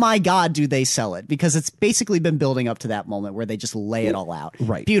 oh my God, do they sell it? Because it's basically been building up to that moment where they just lay it all out.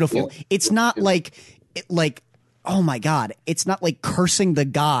 Right. Beautiful. It's not like oh my God, it's not like cursing the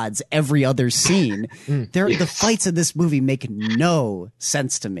gods every other scene. The fights in this movie make no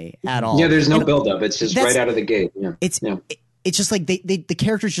sense to me at all. Yeah, there's no buildup. It's just right out of the gate. Yeah. It's just like the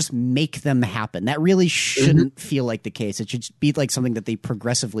characters just make them happen. That really shouldn't feel like the case. It should be like something that they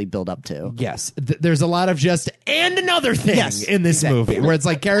progressively build up to. Yes. There's a lot of just and another thing in this movie where it's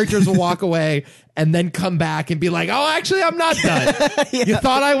like characters will walk away and then come back and be like, oh, actually, I'm not done. You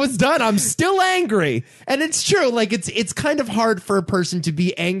thought I was done. I'm still angry. And it's true. Like, it's kind of hard for a person to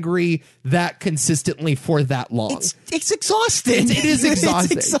be angry that consistently for that long. It's exhausting. It is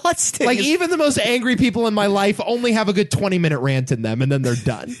exhausting. It's exhausting. Like, even the most angry people in my life only have a good 20-minute rant in them, and then they're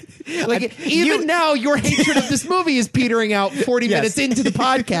done. Like, now, your hatred of this movie is petering out 40 minutes into the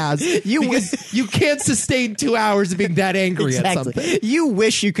podcast. You can't sustain 2 hours of being that angry at something. You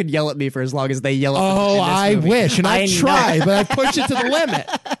wish you could yell at me for as long as they yell at me. Oh, I wish, and I try, but I pushed it to the limit.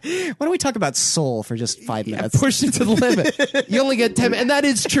 Why don't we talk about Soul for just 5 minutes? I pushed it to the limit. You only get 10 minutes, and that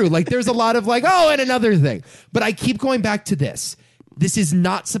is true. Like, there's a lot of like, oh, and another thing. But I keep going back to this. This is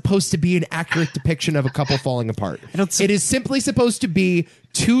not supposed to be an accurate depiction of a couple falling apart. It is simply supposed to be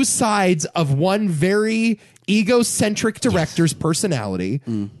 2 sides of one very egocentric director's personality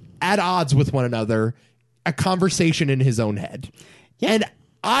at odds with one another, a conversation in his own head. Yeah. And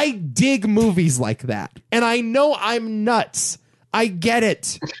I dig movies like that. And I know I'm nuts. I get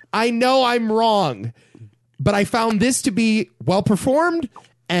it. I know I'm wrong. But I found this to be well performed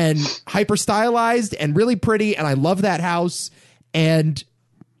and hyper stylized and really pretty. And I love that house. And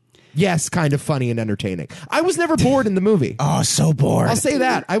yes, kind of funny and entertaining. I was never bored in the movie. Oh, so bored. I'll say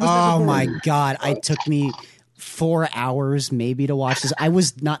that. I was never bored. My God. It took me 4 hours maybe to watch this. I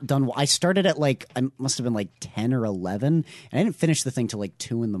was not done. I started at I must have been like 10 or 11, and I didn't finish the thing till like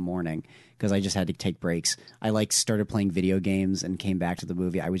 2 in the morning because I just had to take breaks. I started playing video games and came back to the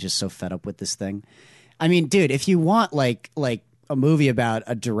movie. I was just so fed up with this thing. I mean, dude, if you want like a movie about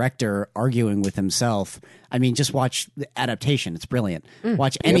a director arguing with himself, I mean, just watch the Adaptation. It's brilliant.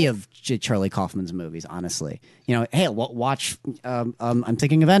 Watch any of Charlie Kaufman's movies, honestly. Hey, watch I'm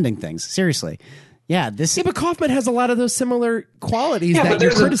Thinking of Ending Things. Seriously. Yeah, but Kaufman has a lot of those similar qualities that you're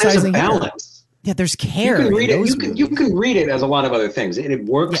There's criticizing. a balance. Yeah, there's care. You can read it. You can read it as a lot of other things. It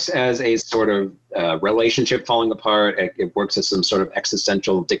works as a sort of relationship falling apart. It works as some sort of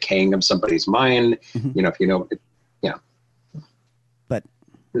existential decaying of somebody's mind. But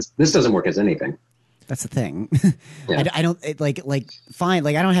this doesn't work as anything. That's the thing. I don't fine.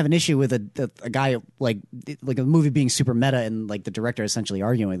 Like, I don't have an issue with a guy like a movie being super meta and like the director essentially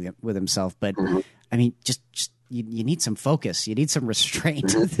arguing with himself. But I mean, just you need some focus. You need some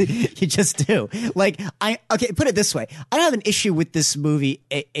restraint. You just do. Like, put it this way. I don't have an issue with this movie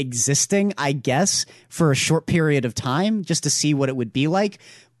existing, I guess, for a short period of time just to see what it would be like.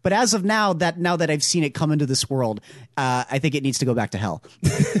 But as of now that I've seen it come into this world, I think it needs to go back to hell.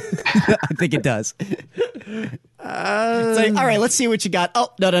 I think it does. It's like, all right, let's see what you got.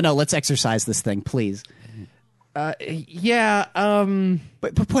 Oh, no. Let's exercise this thing, please. Yeah.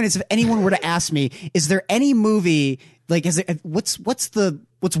 But the point is, if anyone were to ask me, is there any movie like what's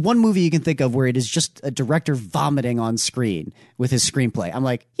one movie you can think of where it is just a director vomiting on screen with his screenplay? I'm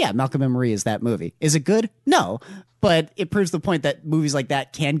like, yeah, Malcolm and Marie is that movie. Is it good? No, but it proves the point that movies like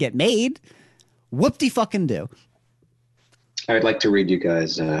that can get made. Whoop-de-fucking do. I would like to read you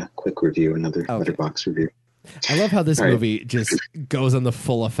guys a quick review, another Letterboxd review. I love how this movie just goes on the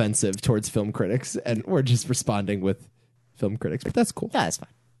full offensive towards film critics, and we're just responding with film critics, but that's cool. Yeah, that's fine.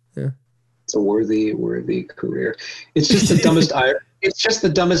 Yeah. It's a worthy career. It's just the dumbest It's just the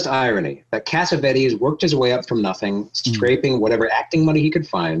dumbest irony that Cassavetes worked his way up from nothing, scraping whatever acting money he could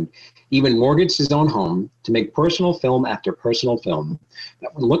find, even mortgaged his own home to make personal film after personal film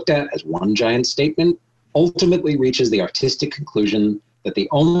that, when looked at as one giant statement, ultimately reaches the artistic conclusion that the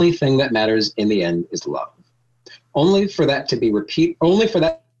only thing that matters in the end is love. Only for that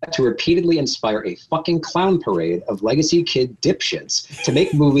to repeatedly inspire a fucking clown parade of legacy kid dipshits to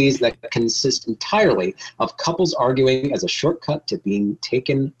make movies that consist entirely of couples arguing as a shortcut to being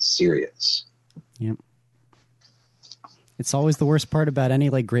taken serious. Yep. It's always the worst part about any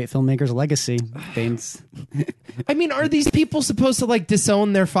like great filmmaker's legacy. I mean, are these people supposed to like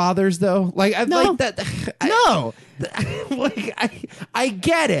disown their fathers though? Like, no. like that. No. I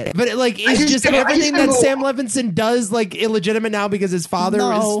get it, but is just everything that Sam Levinson does like illegitimate now because his father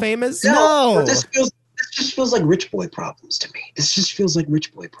is famous? No. This just feels like rich boy problems to me. This just feels like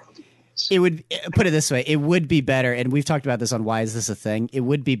rich boy problems. It would, put it this way, it would be better, and we've talked about this on Why Is This a Thing? It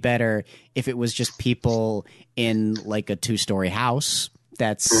would be better if it was just people in like a 2-story house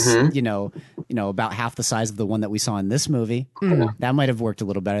that's, you know, about half the size of the one that we saw in this movie. That might have worked a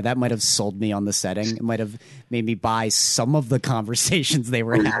little better. That might have sold me on the setting. It might have made me buy some of the conversations they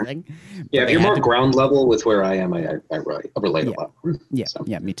were having. Yeah, if you're more ground level with where I am, I relate a lot.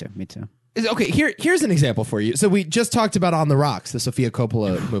 Yeah, me too. Okay, here's an example for you. So we just talked about On the Rocks, the Sofia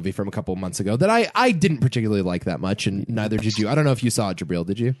Coppola movie from a couple of months ago that I didn't particularly like that much, and neither did you. I don't know if you saw it, Jabril.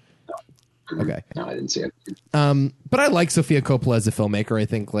 Did you? Okay. No, I didn't see it. But I like Sofia Coppola as a filmmaker. I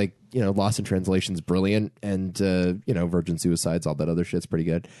think Lost in Translation is brilliant, and Virgin Suicides, all that other shit's pretty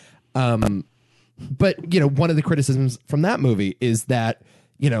good. But one of the criticisms from that movie is that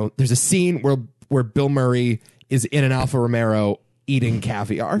there's a scene where Bill Murray is in an Alfa Romero eating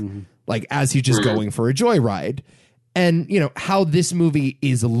caviar. Like as he's just going for a joyride, and how this movie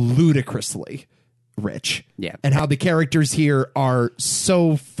is ludicrously rich, and how the characters here are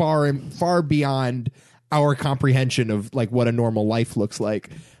so far beyond our comprehension of like what a normal life looks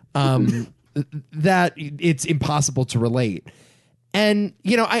like, that it's impossible to relate. And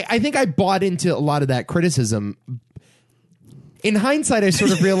I think I bought into a lot of that criticism. In hindsight, I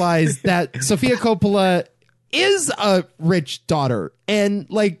sort of realized that Sofia Coppola is a rich daughter and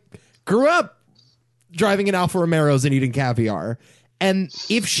like grew up driving in Alfa Romeros and eating caviar. And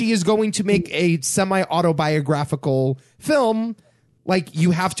if she is going to make a semi-autobiographical film, like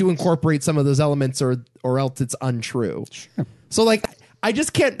you have to incorporate some of those elements or else it's untrue. Sure. So like, I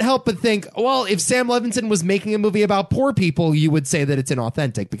just can't help but think, well, if Sam Levinson was making a movie about poor people, you would say that it's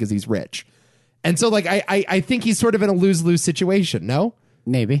inauthentic because he's rich. And so like, I think he's sort of in a lose-lose situation. No?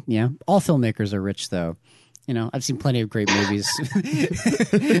 Maybe. Yeah. All filmmakers are rich though. I've seen plenty of great movies where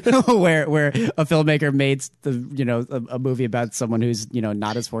a filmmaker made a movie about someone who's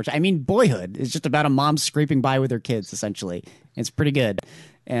not as fortunate. I mean, Boyhood is just about a mom scraping by with her kids. Essentially, it's pretty good.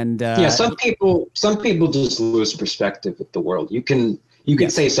 And some people just lose perspective with the world. You can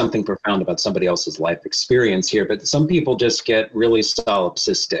say something profound about somebody else's life experience here, but some people just get really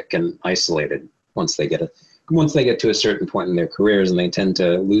solipsistic and isolated once they get to a certain point in their careers, and they tend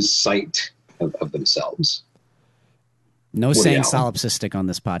to lose sight of themselves. No saying solipsistic on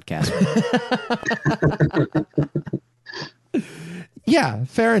this podcast. Yeah,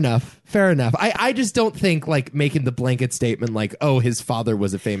 fair enough. I just don't think like making the blanket statement like, oh, his father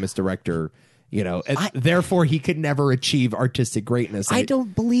was a famous director, therefore he could never achieve artistic greatness. I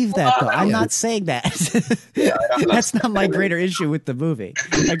don't believe that though. I'm not saying that. That's not my greater issue with the movie.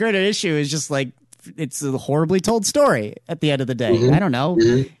 My greater issue is just like it's a horribly told story at the end of the day. I don't know.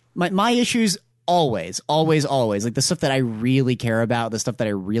 My issues always like the stuff that I really care about, the stuff that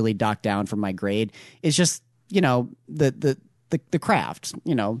I really dock down from my grade is just the the craft,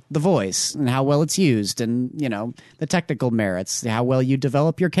 the voice and how well it's used, and the technical merits, how well you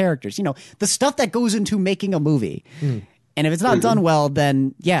develop your characters, the stuff that goes into making a movie. And if it's not done well,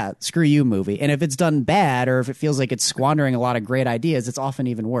 then yeah, screw you, movie. And if it's done bad, or if it feels like it's squandering a lot of great ideas, it's often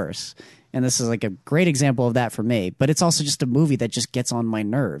even worse. And this is like a great example of that for me. But it's also just a movie that just gets on my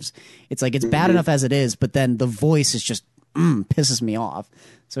nerves. It's like it's bad enough as it is, but then the voice is just pisses me off.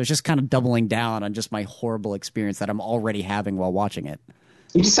 So it's just kind of doubling down on just my horrible experience that I'm already having while watching it.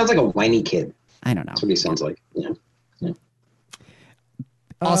 He just sounds like a whiny kid. I don't know. That's what he sounds like. Yeah.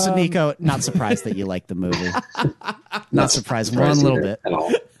 Also, Nico, not surprised that you like the movie. Not surprised one little bit. At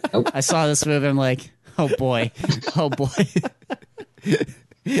all. Nope. I saw this movie. I'm like, oh boy.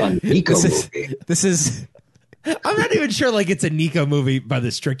 A Nico movie. This is. I'm not even sure like it's a Nico movie by the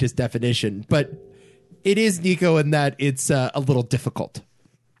strictest definition, but it is Nico in that it's a little difficult.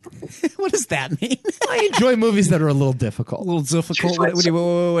 What does that mean? I enjoy movies that are a little difficult. A little difficult. What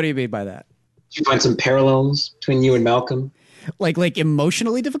do you mean by that? Did you find some parallels between you and Malcolm? Like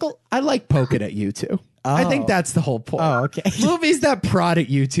emotionally difficult? I like poking at you two. I think that's the whole point. Oh, okay. Movies that prod at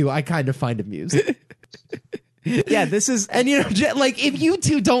you two, I kind of find amusing. Yeah, this is, and like if you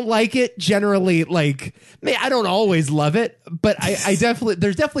two don't like it, generally, like, I don't always love it, but I definitely,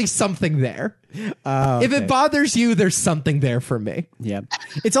 there's definitely something there. Okay. If it bothers you, there's something there for me. Yeah,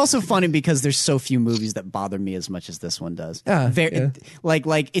 it's also funny because there's so few movies that bother me as much as this one does.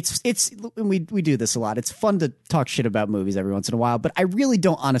 Like it's we do this a lot. It's fun to talk shit about movies every once in a while, but I really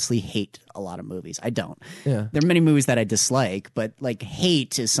don't honestly hate a lot of movies. I don't. Yeah, there are many movies that I dislike, but like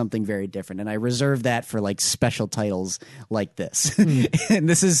hate is something very different, and I reserve that for like special titles like this. And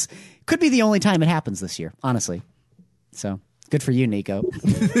this could be the only time it happens this year, honestly. So. Good for you, Nico.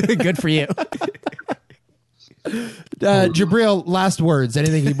 Good for you. Jabril, last words.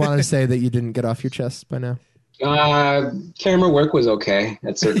 Anything you want to say that you didn't get off your chest by now? Camera work was okay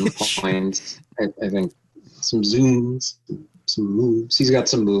at certain points. I think some zooms, some moves. He's got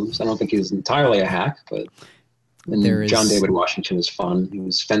some moves. I don't think he's entirely a hack, but John David Washington was fun. He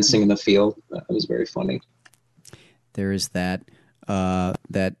was fencing in the field. That was very funny. There is that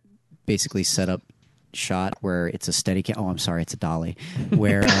basically set up shot where it's a steady it's a dolly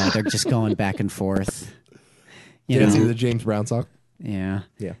where they're just going back and forth. You know, see the James Brown song. Yeah.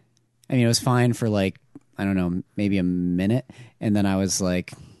 I mean, it was fine for like, I don't know, maybe a minute, and then I was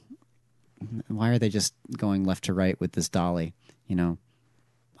like, why are they just going left to right with this dolly?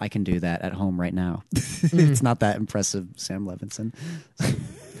 I can do that at home right now. It's not that impressive, Sam Levinson.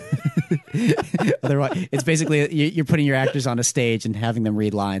 Otherwise, it's basically you're putting your actors on a stage and having them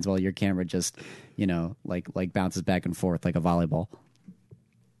read lines while your camera just, like bounces back and forth like a volleyball.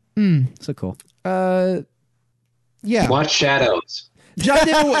 So cool. Yeah. Watch Shadows.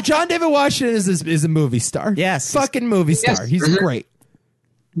 John David Washington is a movie star. Yes, fucking movie star. Yes. He's great.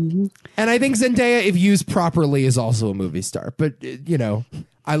 And I think Zendaya, if used properly, is also a movie star. But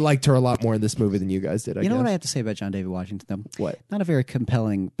I liked her a lot more in this movie than you guys did. I guess. What I have to say about John David Washington, though? What? Not a very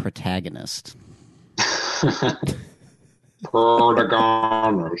compelling protagonist.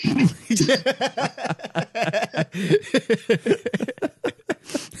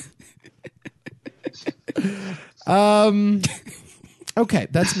 Okay,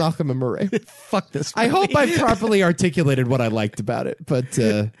 that's Malcolm and Marie. Fuck this movie. I hope I've properly articulated what I liked about it, but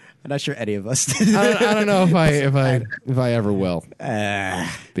I'm not sure any of us did. I don't know if I ever will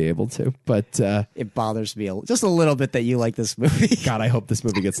be able to, but it bothers me just a little bit that you like this movie. God, I hope this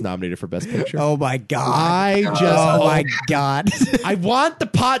movie gets nominated for Best Picture. Oh my God! Oh my God! I want the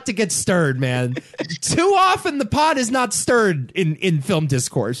pot to get stirred, man. Too often the pot is not stirred in film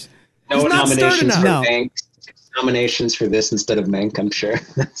discourse. No nominations for Mank. Nominations for this instead of Mank, I'm sure.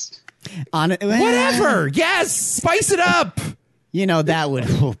 Whatever. Yes, spice it up. That would.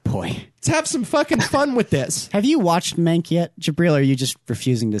 Oh boy, let's have some fucking fun with this. Have you watched Mank yet, Jabril? Or are you just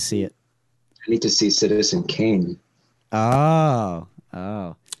refusing to see it? I need to see Citizen Kane. Oh.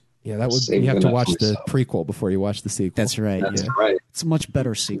 Yeah, that would. You have to watch the prequel before you watch the sequel. That's right. That's right. It's a much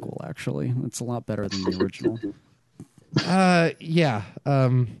better sequel, actually. It's a lot better than the original. Yeah.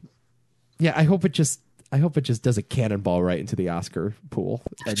 Yeah. I hope it just does a cannonball right into the Oscar pool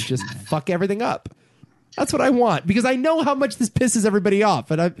and just fuck everything up. That's what I want, because I know how much this pisses everybody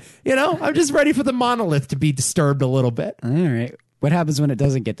off, and I'm just ready for the monolith to be disturbed a little bit. All right. What happens when it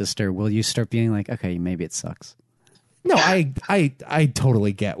doesn't get disturbed? Will you start being like, okay, maybe it sucks? No, I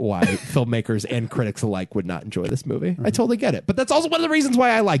totally get why filmmakers and critics alike would not enjoy this movie. I totally get it. But that's also one of the reasons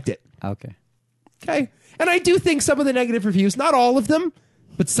why I liked it. Okay. And I do think some of the negative reviews, not all of them,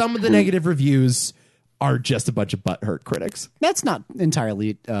 but some of the negative reviews are just a bunch of butthurt critics That's not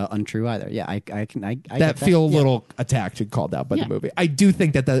entirely untrue either. Yeah, I get that feel a little attacked and called out by the movie. I do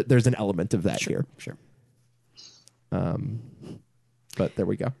think that there's an element of that here. Sure. But there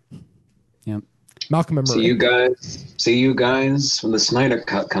we go. Yep. Malcolm and Marie. See you guys when the Snyder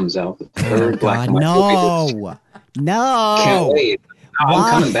Cut comes out. The third black and white movie. No. Can't wait. No,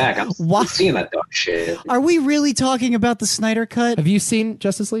 I'm coming back. I'm Why? seeing that dog shit. Are we really talking about the Snyder Cut? Have you seen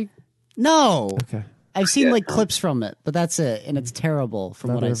Justice League? No. Okay. I've seen like clips from it, but that's it, and it's terrible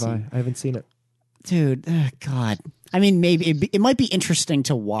from what I've seen. I haven't seen it. Dude, God. I mean, maybe it might be interesting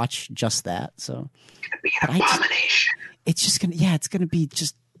to watch just that. So It's gonna be an abomination. it's just gonna, it's gonna be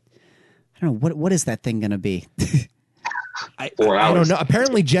just. I don't know what is that thing gonna be. 4 hours. I don't know.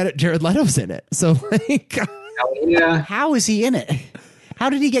 Apparently, Jared Leto's in it. So, like, Yeah. How is he in it? How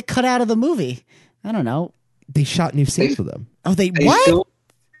did he get cut out of the movie? I don't know. they shot new scenes with him. Oh, they They what?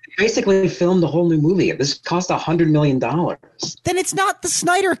 basically filmed a whole new movie. This cost $100 million. Then it's not the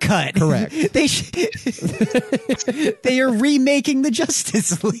Snyder Cut. Correct. They are remaking the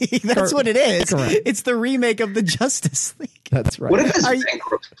Justice League. That's what it is. Correct. It's the remake of the Justice League. That's right. What if this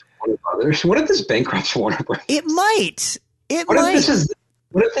bankrupts Warner Brothers? What if this bankrupts Warner Brothers? It might. It What might. if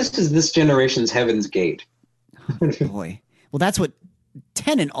this is this generation's Heaven's Gate? Boy. Well, that's what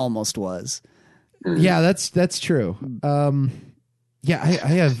Tenet almost was. Yeah, that's true.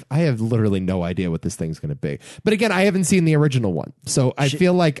 Yeah, I have literally no idea what this thing's going to be. But again, I haven't seen the original one, so I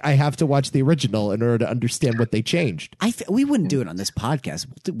feel like I have to watch the original in order to understand what they changed. We wouldn't do it on this podcast.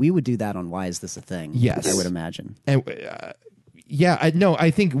 We would do that on Why Is This a Thing? Yes. I would imagine. And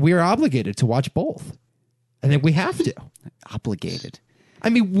I think we're obligated to watch both. I think we have to. Obligated. I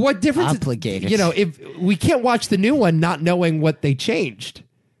mean, what difference? Obligated. If we can't watch the new one, not knowing what they changed.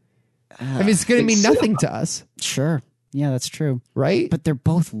 I mean, it's going to mean nothing to us, Sure. Yeah, that's true. right? But they're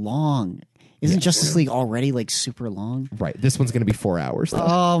both long. Isn't Justice League already like super long? Right. This one's going to be 4 hours, though.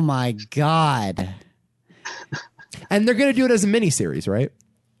 Oh my God. And they're going to do it as a miniseries, right?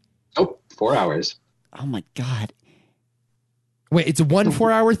 Oh, 4 hours. Oh my God. Wait, it's a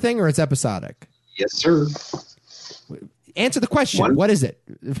 4-hour thing or it's episodic? Yes, sir. Answer the question. What is it?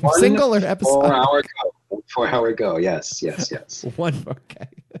 Single or episodic? 4 hour go. 4 hour go. Yes. One. Okay.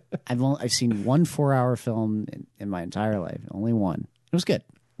 I've seen one 4-hour film in my entire life. Only one. It was good.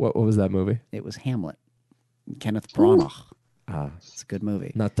 What was that movie? It was Hamlet. Kenneth Branagh. It's a good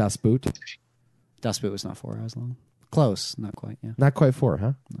movie. Not Das Boot? Das Boot was not 4 hours long. Close. Not quite. Yeah. Not quite 4,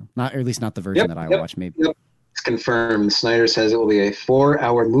 huh? No. Not, or at least not the version that I watched. Maybe. Yep. It's confirmed. Snyder says it will be a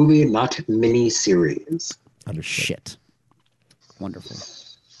 4-hour movie, not mini series. Understood. Shit. Wonderful.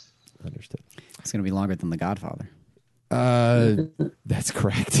 Understood. It's going to be longer than The Godfather. That's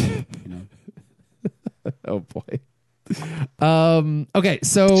correct. You know. Oh boy. Okay,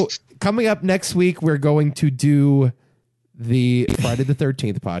 so coming up next week, we're going to do the Friday the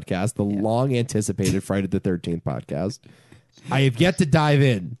 13th podcast, the long anticipated Friday the 13th podcast. I have yet to dive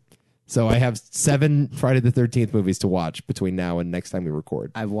in. So I have 7 Friday the 13th movies to watch between now and next time we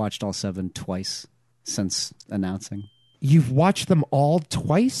record. I've watched all 7 twice since announcing. You've watched them all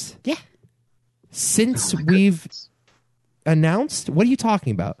twice? Yeah. Since we've announced? What are you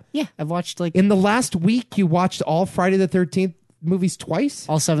talking about? Yeah. I've watched like In the last week, you watched all Friday the 13th movies twice?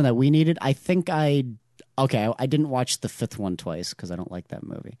 all 7 that we needed. I think I didn't watch the 5th one twice because I don't like that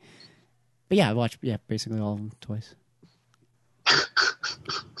movie. But yeah, I watched basically all of them twice.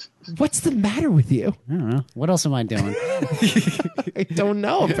 What's the matter with you? I don't know. What else am I doing? I don't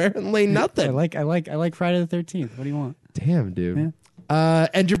know. Apparently I nothing. like Friday the 13th. What do you want? Damn, dude. Yeah.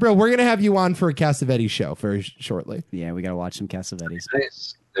 And Jabril, we're gonna have you on for a Cassavetes show very shortly. Yeah, we got to watch some Cassavetes.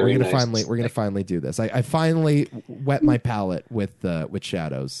 Nice. We're Very gonna nice. finally do this. I finally wet my palate with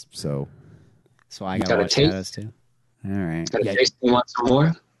Shadows. So So I got to gotta watch taste- Shadows too. All right. Got a taste. You want some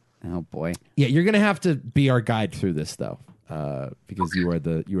more? Oh boy. yeah, you're gonna have to be our guide through this though, because you are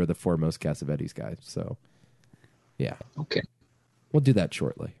the foremost Cassavetes guy. So yeah, Okay. we'll do that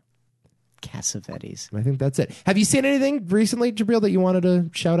shortly. Cassavetes. I think that's it. Have you seen anything recently, Jabril, that you wanted to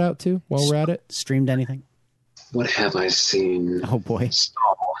shout out to while we're at it? Streamed anything? What have I seen? Oh boy.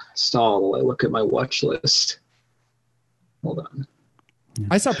 Stall. I look at my watch list. Hold on.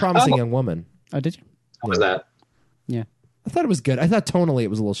 I saw Promising Young Woman. Oh, did you? What was that? Yeah. I thought it was good. I thought tonally it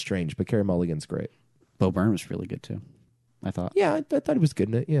was a little strange, but Carey Mulligan's great. Bo Burnham was really good too. I thought. Yeah, I thought it was good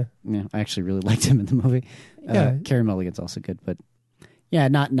in it. Yeah. Yeah, I actually really liked him in the movie. Yeah. Carey Mulligan's also good, but yeah,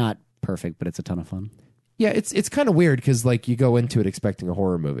 not perfect, but it's a ton of fun. Yeah, it's kind of weird because like you go into it expecting a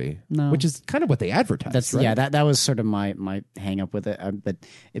horror movie, No. which is kind of what they advertised. That's right? yeah. That was sort of my hang up with it, but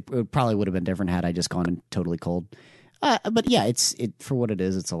it probably would have been different had I just gone in totally cold. But yeah, it's for what it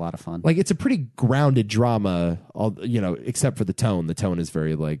is. It's a lot of fun. Like, it's a pretty grounded drama, except for the tone. The tone is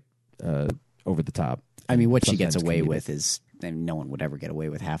very like over the top. I mean, what she gets away with is, and no one would ever get away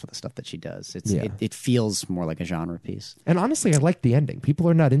with half of the stuff that she does. It feels more like a genre piece. And honestly, I like the ending. People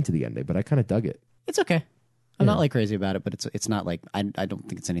are not into the ending, but I kind of dug it. It's okay. I'm not like crazy about it, but it's not like I don't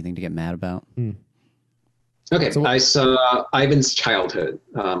think it's anything to get mad about. Okay, so I saw Ivan's Childhood,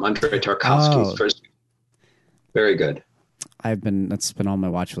 Andrei Tarkovsky's first. Very good. That's been on my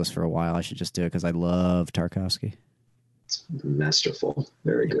watch list for a while. I should just do it because I love Tarkovsky. It's masterful.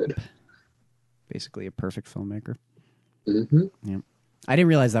 Very good. Basically a perfect filmmaker. Mm-hmm. Yeah. I didn't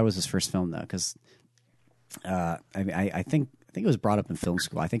realize that was his first film though, because I think it was brought up in film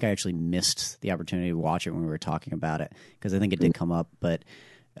school. I think I actually missed the opportunity to watch it when we were talking about it, because I think it did come up, but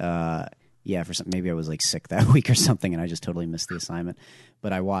yeah, maybe I was like sick that week or something, and I just totally missed the assignment.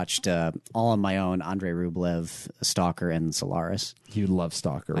 But I watched all on my own Andrei Rublev, Stalker, and Solaris. You love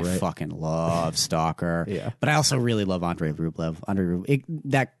Stalker, right? I fucking love Stalker. Yeah, but I also really love Andrei Rublev.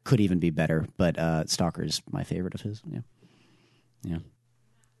 That could even be better, but Stalker is my favorite of his. Yeah.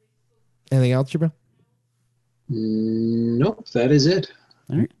 Anything else, Jabril? Nope, that is it.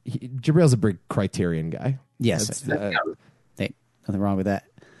 All right. Jabril's a big Criterion guy. Yes, hey, nothing wrong with that.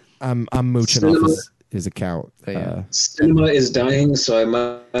 I'm mooching off his account. Cinema is dying, so I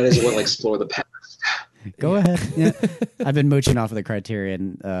might as well explore the past. Go ahead. Yeah, I've been mooching off of the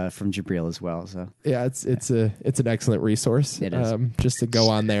Criterion from Jabril as well. So yeah, it's an excellent resource. It is. Just to go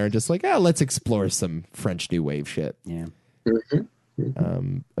on there and just like, let's explore some French New Wave shit. Yeah.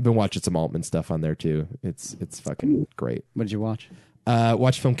 Mm-hmm. I've been watching some Altman stuff on there too. It's fucking great. What did you watch?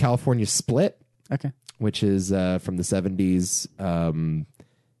 Watched film California Split. Okay. Which is from the 70s.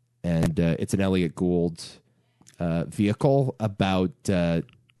 And it's an Elliot Gould vehicle about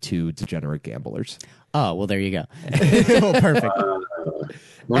two degenerate gamblers. Oh, well, there you go. Well, perfect.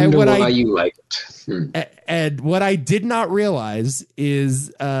 Wonder why you like it. And what I did not realize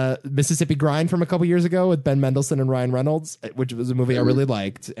is Mississippi Grind from a couple years ago with Ben Mendelsohn and Ryan Reynolds, which was a movie I really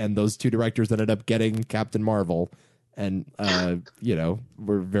liked. And those two directors ended up getting Captain Marvel and,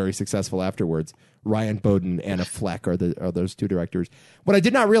 were very successful afterwards. Ryan Bowden, Anna Fleck are those two directors. What I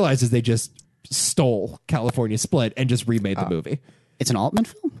did not realize is they just stole California Split and just remade the movie. It's an Altman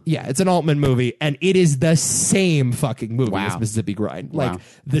film? Yeah, it's an Altman movie, and it is the same fucking movie as Mississippi Grind. Like,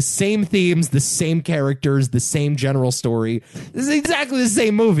 the same themes, the same characters, the same general story. This is exactly the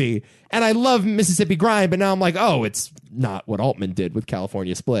same movie. And I love Mississippi Grind, but now I'm like, oh, it's not what Altman did with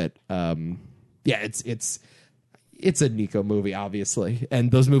California Split. It's a Nico movie, obviously,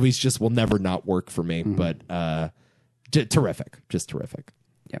 and those movies just will never not work for me. But terrific, just terrific.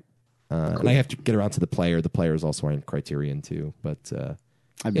 Yep. And I have to get around to The Player. The Player is also on Criterion too. But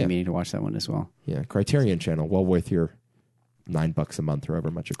I've been meaning to watch that one as well. Yeah, Criterion Channel, well worth your $9 a month or however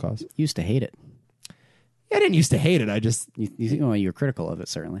much it costs. Used to hate it. Yeah, I didn't used to hate it. I just you were critical of it,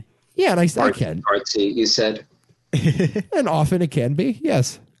 certainly. Yeah, and I can. Artsy, you said. And often it can be.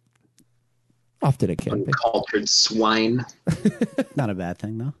 Yes. Often it can be. Uncultured swine. Not a bad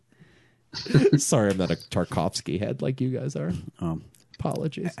thing, though. Sorry, I'm not a Tarkovsky head like you guys are.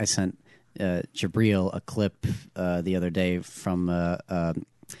 Apologies. I sent Jabril a clip the other day from a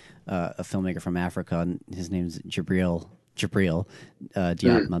filmmaker from Africa, and his name's Jabril Diat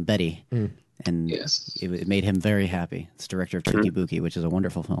Mambedi. And it made him very happy. It's director of Tiki Buki, which is a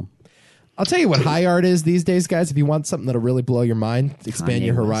wonderful film. I'll tell you what high art is these days, guys. If you want something that'll really blow your mind, expand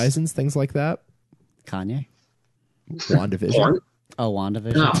your horizons, things like that. Kanye? WandaVision. Porn? Oh,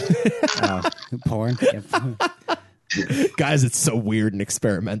 WandaVision? Porn? Guys, it's so weird and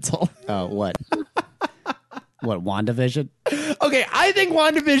experimental. Oh, what? What, WandaVision? Okay, I think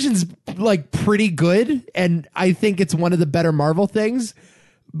WandaVision's like pretty good, and I think it's one of the better Marvel things.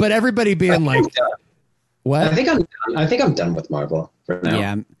 But everybody being like, "What?" I think I'm done with Marvel for now.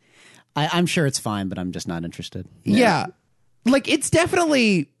 Yeah, I'm sure it's fine, but I'm just not interested. Yeah, like it's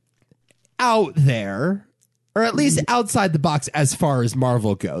definitely out there, or at least outside the box as far as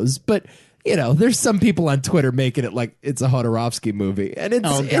Marvel goes. But there's some people on Twitter making it like it's a Jodorowsky movie, and it's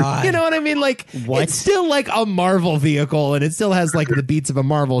you know what I mean. Like it's still like a Marvel vehicle, and it still has like the beats of a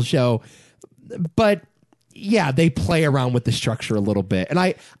Marvel show, but. Yeah, they play around with the structure a little bit. And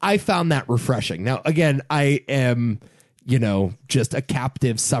I found that refreshing. Now, again, I am, just a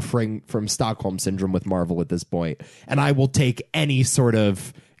captive suffering from Stockholm Syndrome with Marvel at this point. And I will take any sort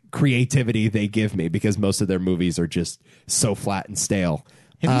of creativity they give me because most of their movies are just so flat and stale.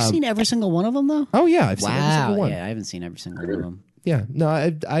 Have you seen every single one of them, though? Oh, yeah. I've seen every single one. Yeah, I haven't seen every single one of them. Yeah. No,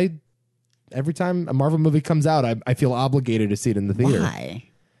 I every time a Marvel movie comes out, I feel obligated to see it in the theater. Why?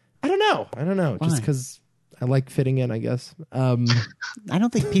 I don't know. Why? Just because... I like fitting in, I guess. I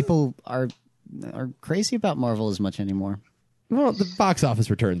don't think people are crazy about Marvel as much anymore. Well, the box office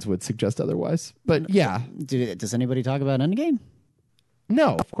returns would suggest otherwise. But yeah. Does anybody talk about Endgame?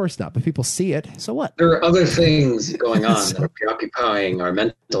 No, of course not. But people see it. So what? There are other things going on that are preoccupying our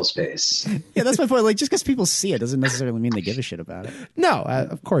mental space. Yeah, that's my point. Like, just because people see it doesn't necessarily mean they give a shit about it. No,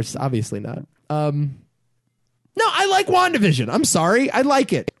 of course, obviously not. No, I like WandaVision. I'm sorry. I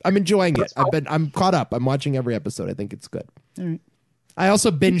like it. I'm enjoying it. I'm caught up. I'm watching every episode. I think it's good. All right. I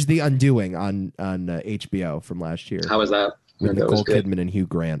also binged The Undoing on HBO from last year. How was that? With Nicole Kidman and Hugh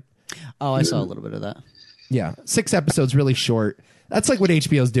Grant. Oh, I saw a little bit of that. Yeah. 6 episodes, really short. That's like what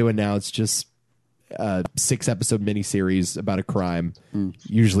HBO's doing now. It's just a 6-episode miniseries about a crime,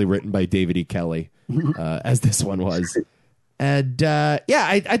 usually written by David E. Kelly, as this one was. And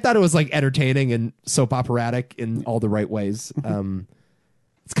I thought it was like entertaining and soap operatic in all the right ways.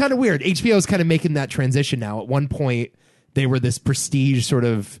 It's kind of weird. HBO is kind of making that transition now. At one point, they were this prestige sort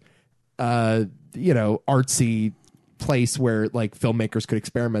of, artsy place where like filmmakers could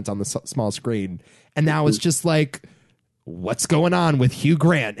experiment on the small screen. And now it's just like, what's going on with Hugh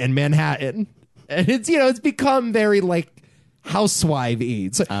Grant in Manhattan? And it's become very like housewife-y.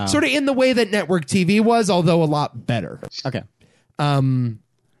 It's sort of in the way that network TV was, although a lot better. Okay. And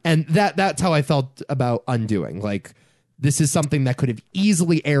that's how I felt about Undoing. Like, this is something that could have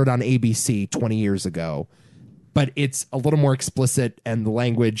easily aired on ABC 20 years ago, but it's a little more explicit, and the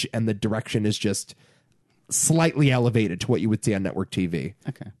language and the direction is just slightly elevated to what you would see on network TV.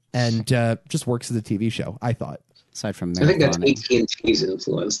 Okay. And just works as a TV show, I thought. Aside from I think that's AT&T's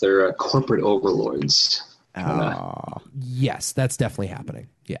influence. They're corporate overlords. Yes, that's definitely happening.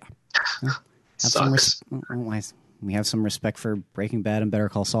 Yeah. Sucks. We have some respect for Breaking Bad and Better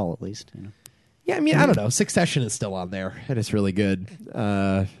Call Saul, at least. You know? Yeah, I mean, I don't know. Succession is still on there, and it's really good.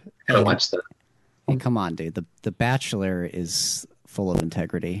 I don't watch that. And come on, dude. The Bachelor is full of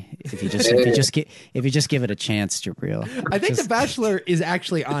integrity. If you just give it a chance, Jabril. I think The Bachelor is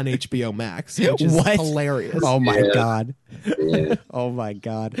actually on HBO Max, which is hilarious. Oh my god. Yeah. Oh my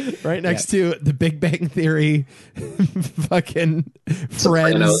god. Right next to The Big Bang Theory, fucking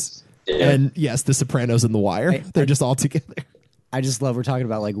Friends, and yes, The Sopranos and The Wire. They're just all together. I just love we're talking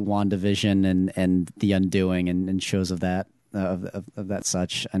about like WandaVision and The Undoing and shows of that of that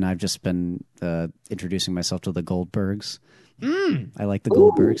such, and I've just been introducing myself to the Goldbergs. I like the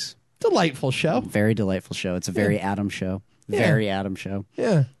Goldbergs. Delightful show. Very delightful show. It's a very Adam show. Very Adam show.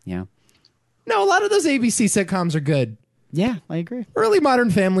 Yeah. Yeah. No, a lot of those ABC sitcoms are good. Yeah, I agree. Early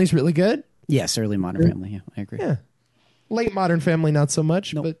Modern Family's really good. Yes, early Modern Family. Yeah, I agree. Yeah. Late Modern Family, not so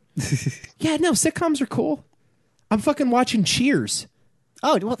much. Nope. But yeah, no, sitcoms are cool. I'm fucking watching Cheers.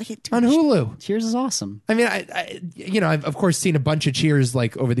 Oh, well, on Hulu. Cheers is awesome. I mean, I've of course seen a bunch of Cheers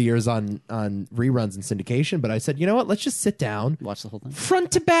like over the years on reruns and syndication, but I said, you know what? Let's just sit down, watch the whole thing,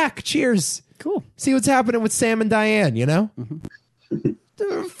 front to back. Cheers. Cool. See what's happening with Sam and Diane. You know,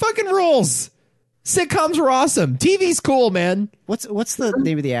 fucking rules. Sitcoms were awesome. TV's cool, man. What's the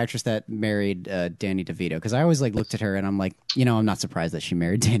name of the actress that married Danny DeVito? Because I always like looked at her and I'm like, I'm not surprised that she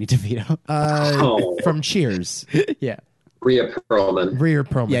married Danny DeVito. From Cheers. Yeah. Rhea Perlman.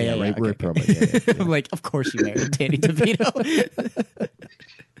 Yeah, right. Okay. Rhea Perlman. Yeah. I'm like, of course you married Danny DeVito.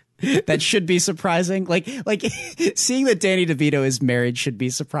 That should be surprising. Like seeing that Danny DeVito is married should be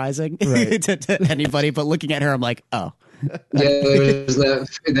surprising to anybody. But looking at her, I'm like, oh. Yeah,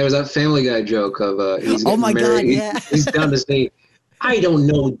 there was that Family Guy joke of he's oh my married. God, yeah. He's down to say, I don't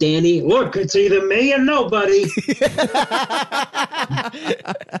know, Danny. Look, it's either me or nobody.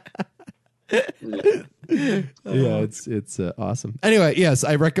 Yeah, it's awesome. Anyway, yes,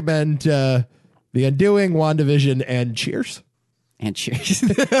 I recommend The Undoing, WandaVision, and Cheers. And Cheers.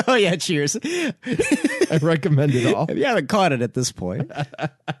 Oh yeah, Cheers. I recommend it all. If you haven't caught it at this point.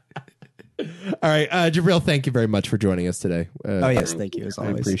 All right, Jabril, thank you very much for joining us today. Yes, thank you as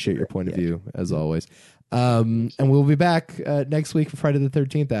always. I appreciate your point of view as always. And we'll be back next week for Friday the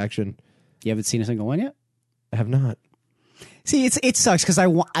 13th action. You haven't seen a single one yet? I have not. See, it sucks because I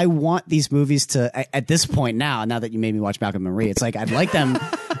want these movies to at this point now that you made me watch Malcolm and Marie, it's like I'd like them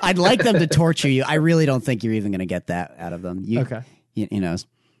to torture you. I really don't think you're even going to get that out of them. Okay. You know,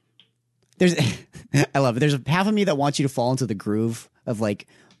 there's I love it. There's half of me that wants you to fall into the groove of like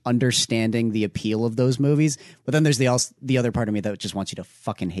understanding the appeal of those movies, but then there's the other part of me that just wants you to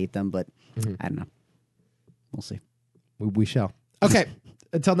fucking hate them. But I don't know. We'll see. We shall. Okay.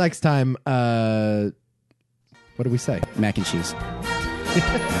 Until next time. What do we say? Mac and cheese.